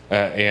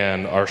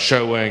and are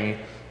showing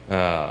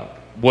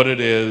what it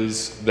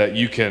is that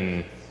you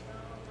can,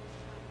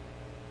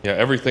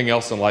 everything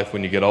else in life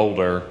when you get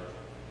older,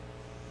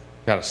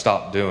 kind of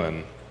stop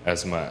doing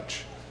as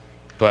much.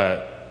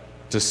 But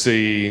to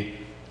see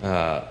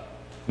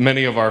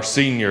many of our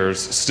seniors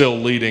still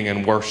leading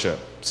in worship,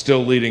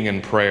 still leading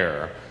in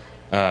prayer,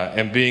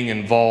 and being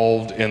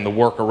involved in the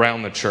work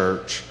around the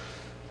church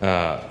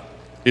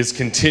is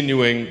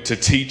continuing to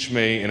teach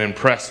me and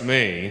impress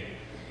me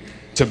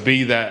to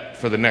be that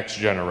for the next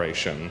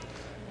generation.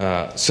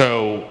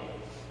 So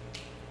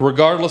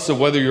regardless of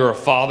whether you're a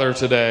father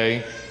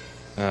today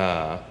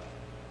or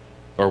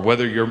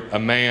whether you're a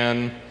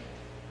man,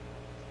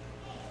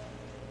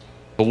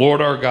 the Lord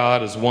our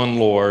God is one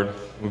Lord.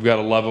 We've got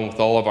to love him with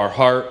all of our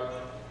heart,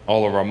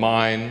 all of our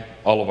mind,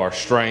 all of our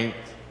strength,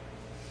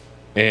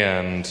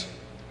 and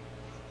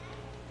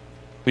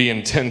be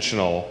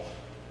intentional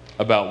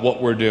about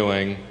what we're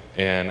doing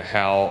and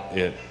how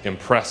it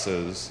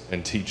impresses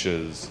and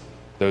teaches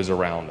those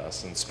around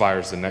us,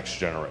 inspires the next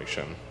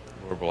generation.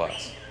 Lord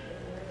bless.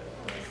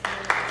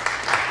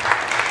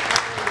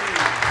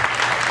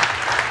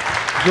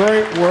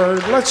 Great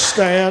word. Let's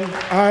stand.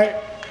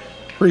 I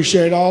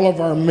appreciate all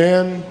of our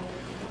men.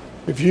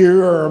 If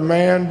you are a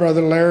man,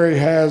 Brother Larry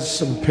has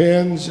some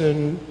pins,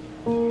 and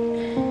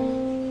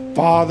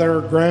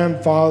father,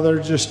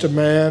 grandfather, just a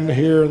man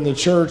here in the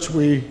church,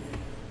 we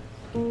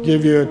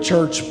give you a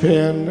church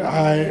pin.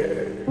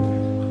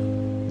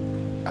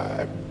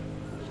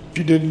 If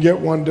you didn't get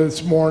one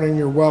this morning,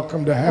 you're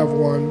welcome to have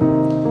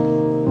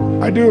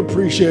one. I do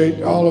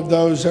appreciate all of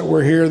those that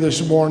were here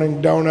this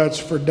morning, Donuts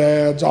for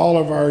Dads, all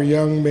of our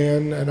young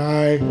men, and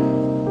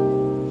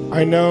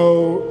I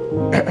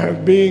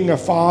know being a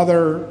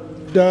father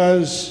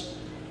does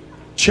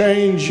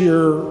change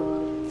your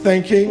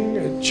thinking.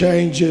 It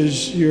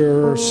changes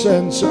your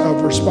sense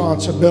of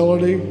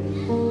responsibility.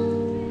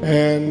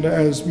 And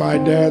as my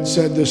dad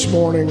said this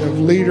morning, of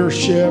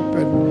leadership,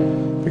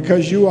 and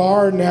because you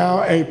are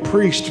now a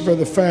priest for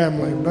the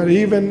family. But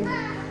even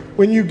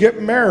when you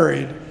get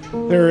married,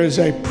 there is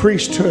a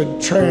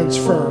priesthood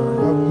transfer,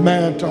 a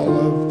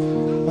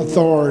mantle of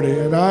authority.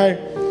 And I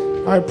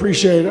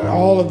appreciate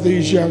all of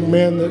these young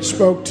men that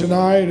spoke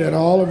tonight, and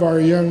all of our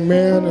young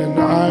men. And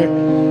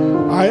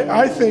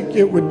I think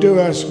it would do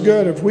us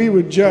good if we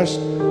would just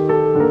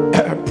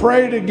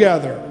pray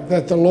together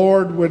that the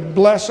Lord would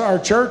bless our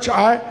church.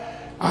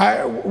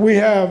 We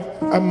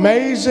have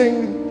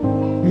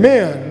amazing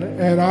men,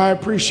 and I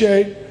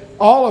appreciate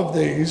all of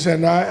these.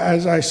 And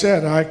as I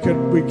said,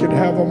 we could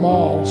have them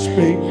all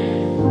speak.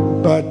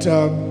 But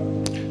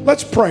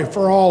let's pray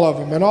for all of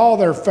them and all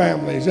their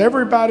families.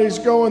 Everybody's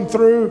going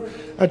through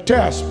a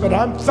test, but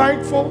I'm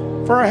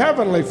thankful for a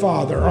heavenly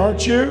Father,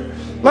 aren't you?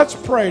 Let's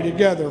pray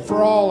together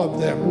for all of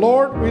them.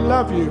 Lord, we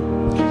love you.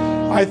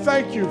 I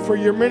thank you for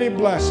your many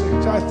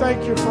blessings. I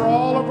thank you for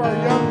all of our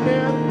young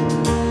men,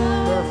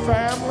 their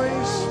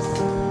families.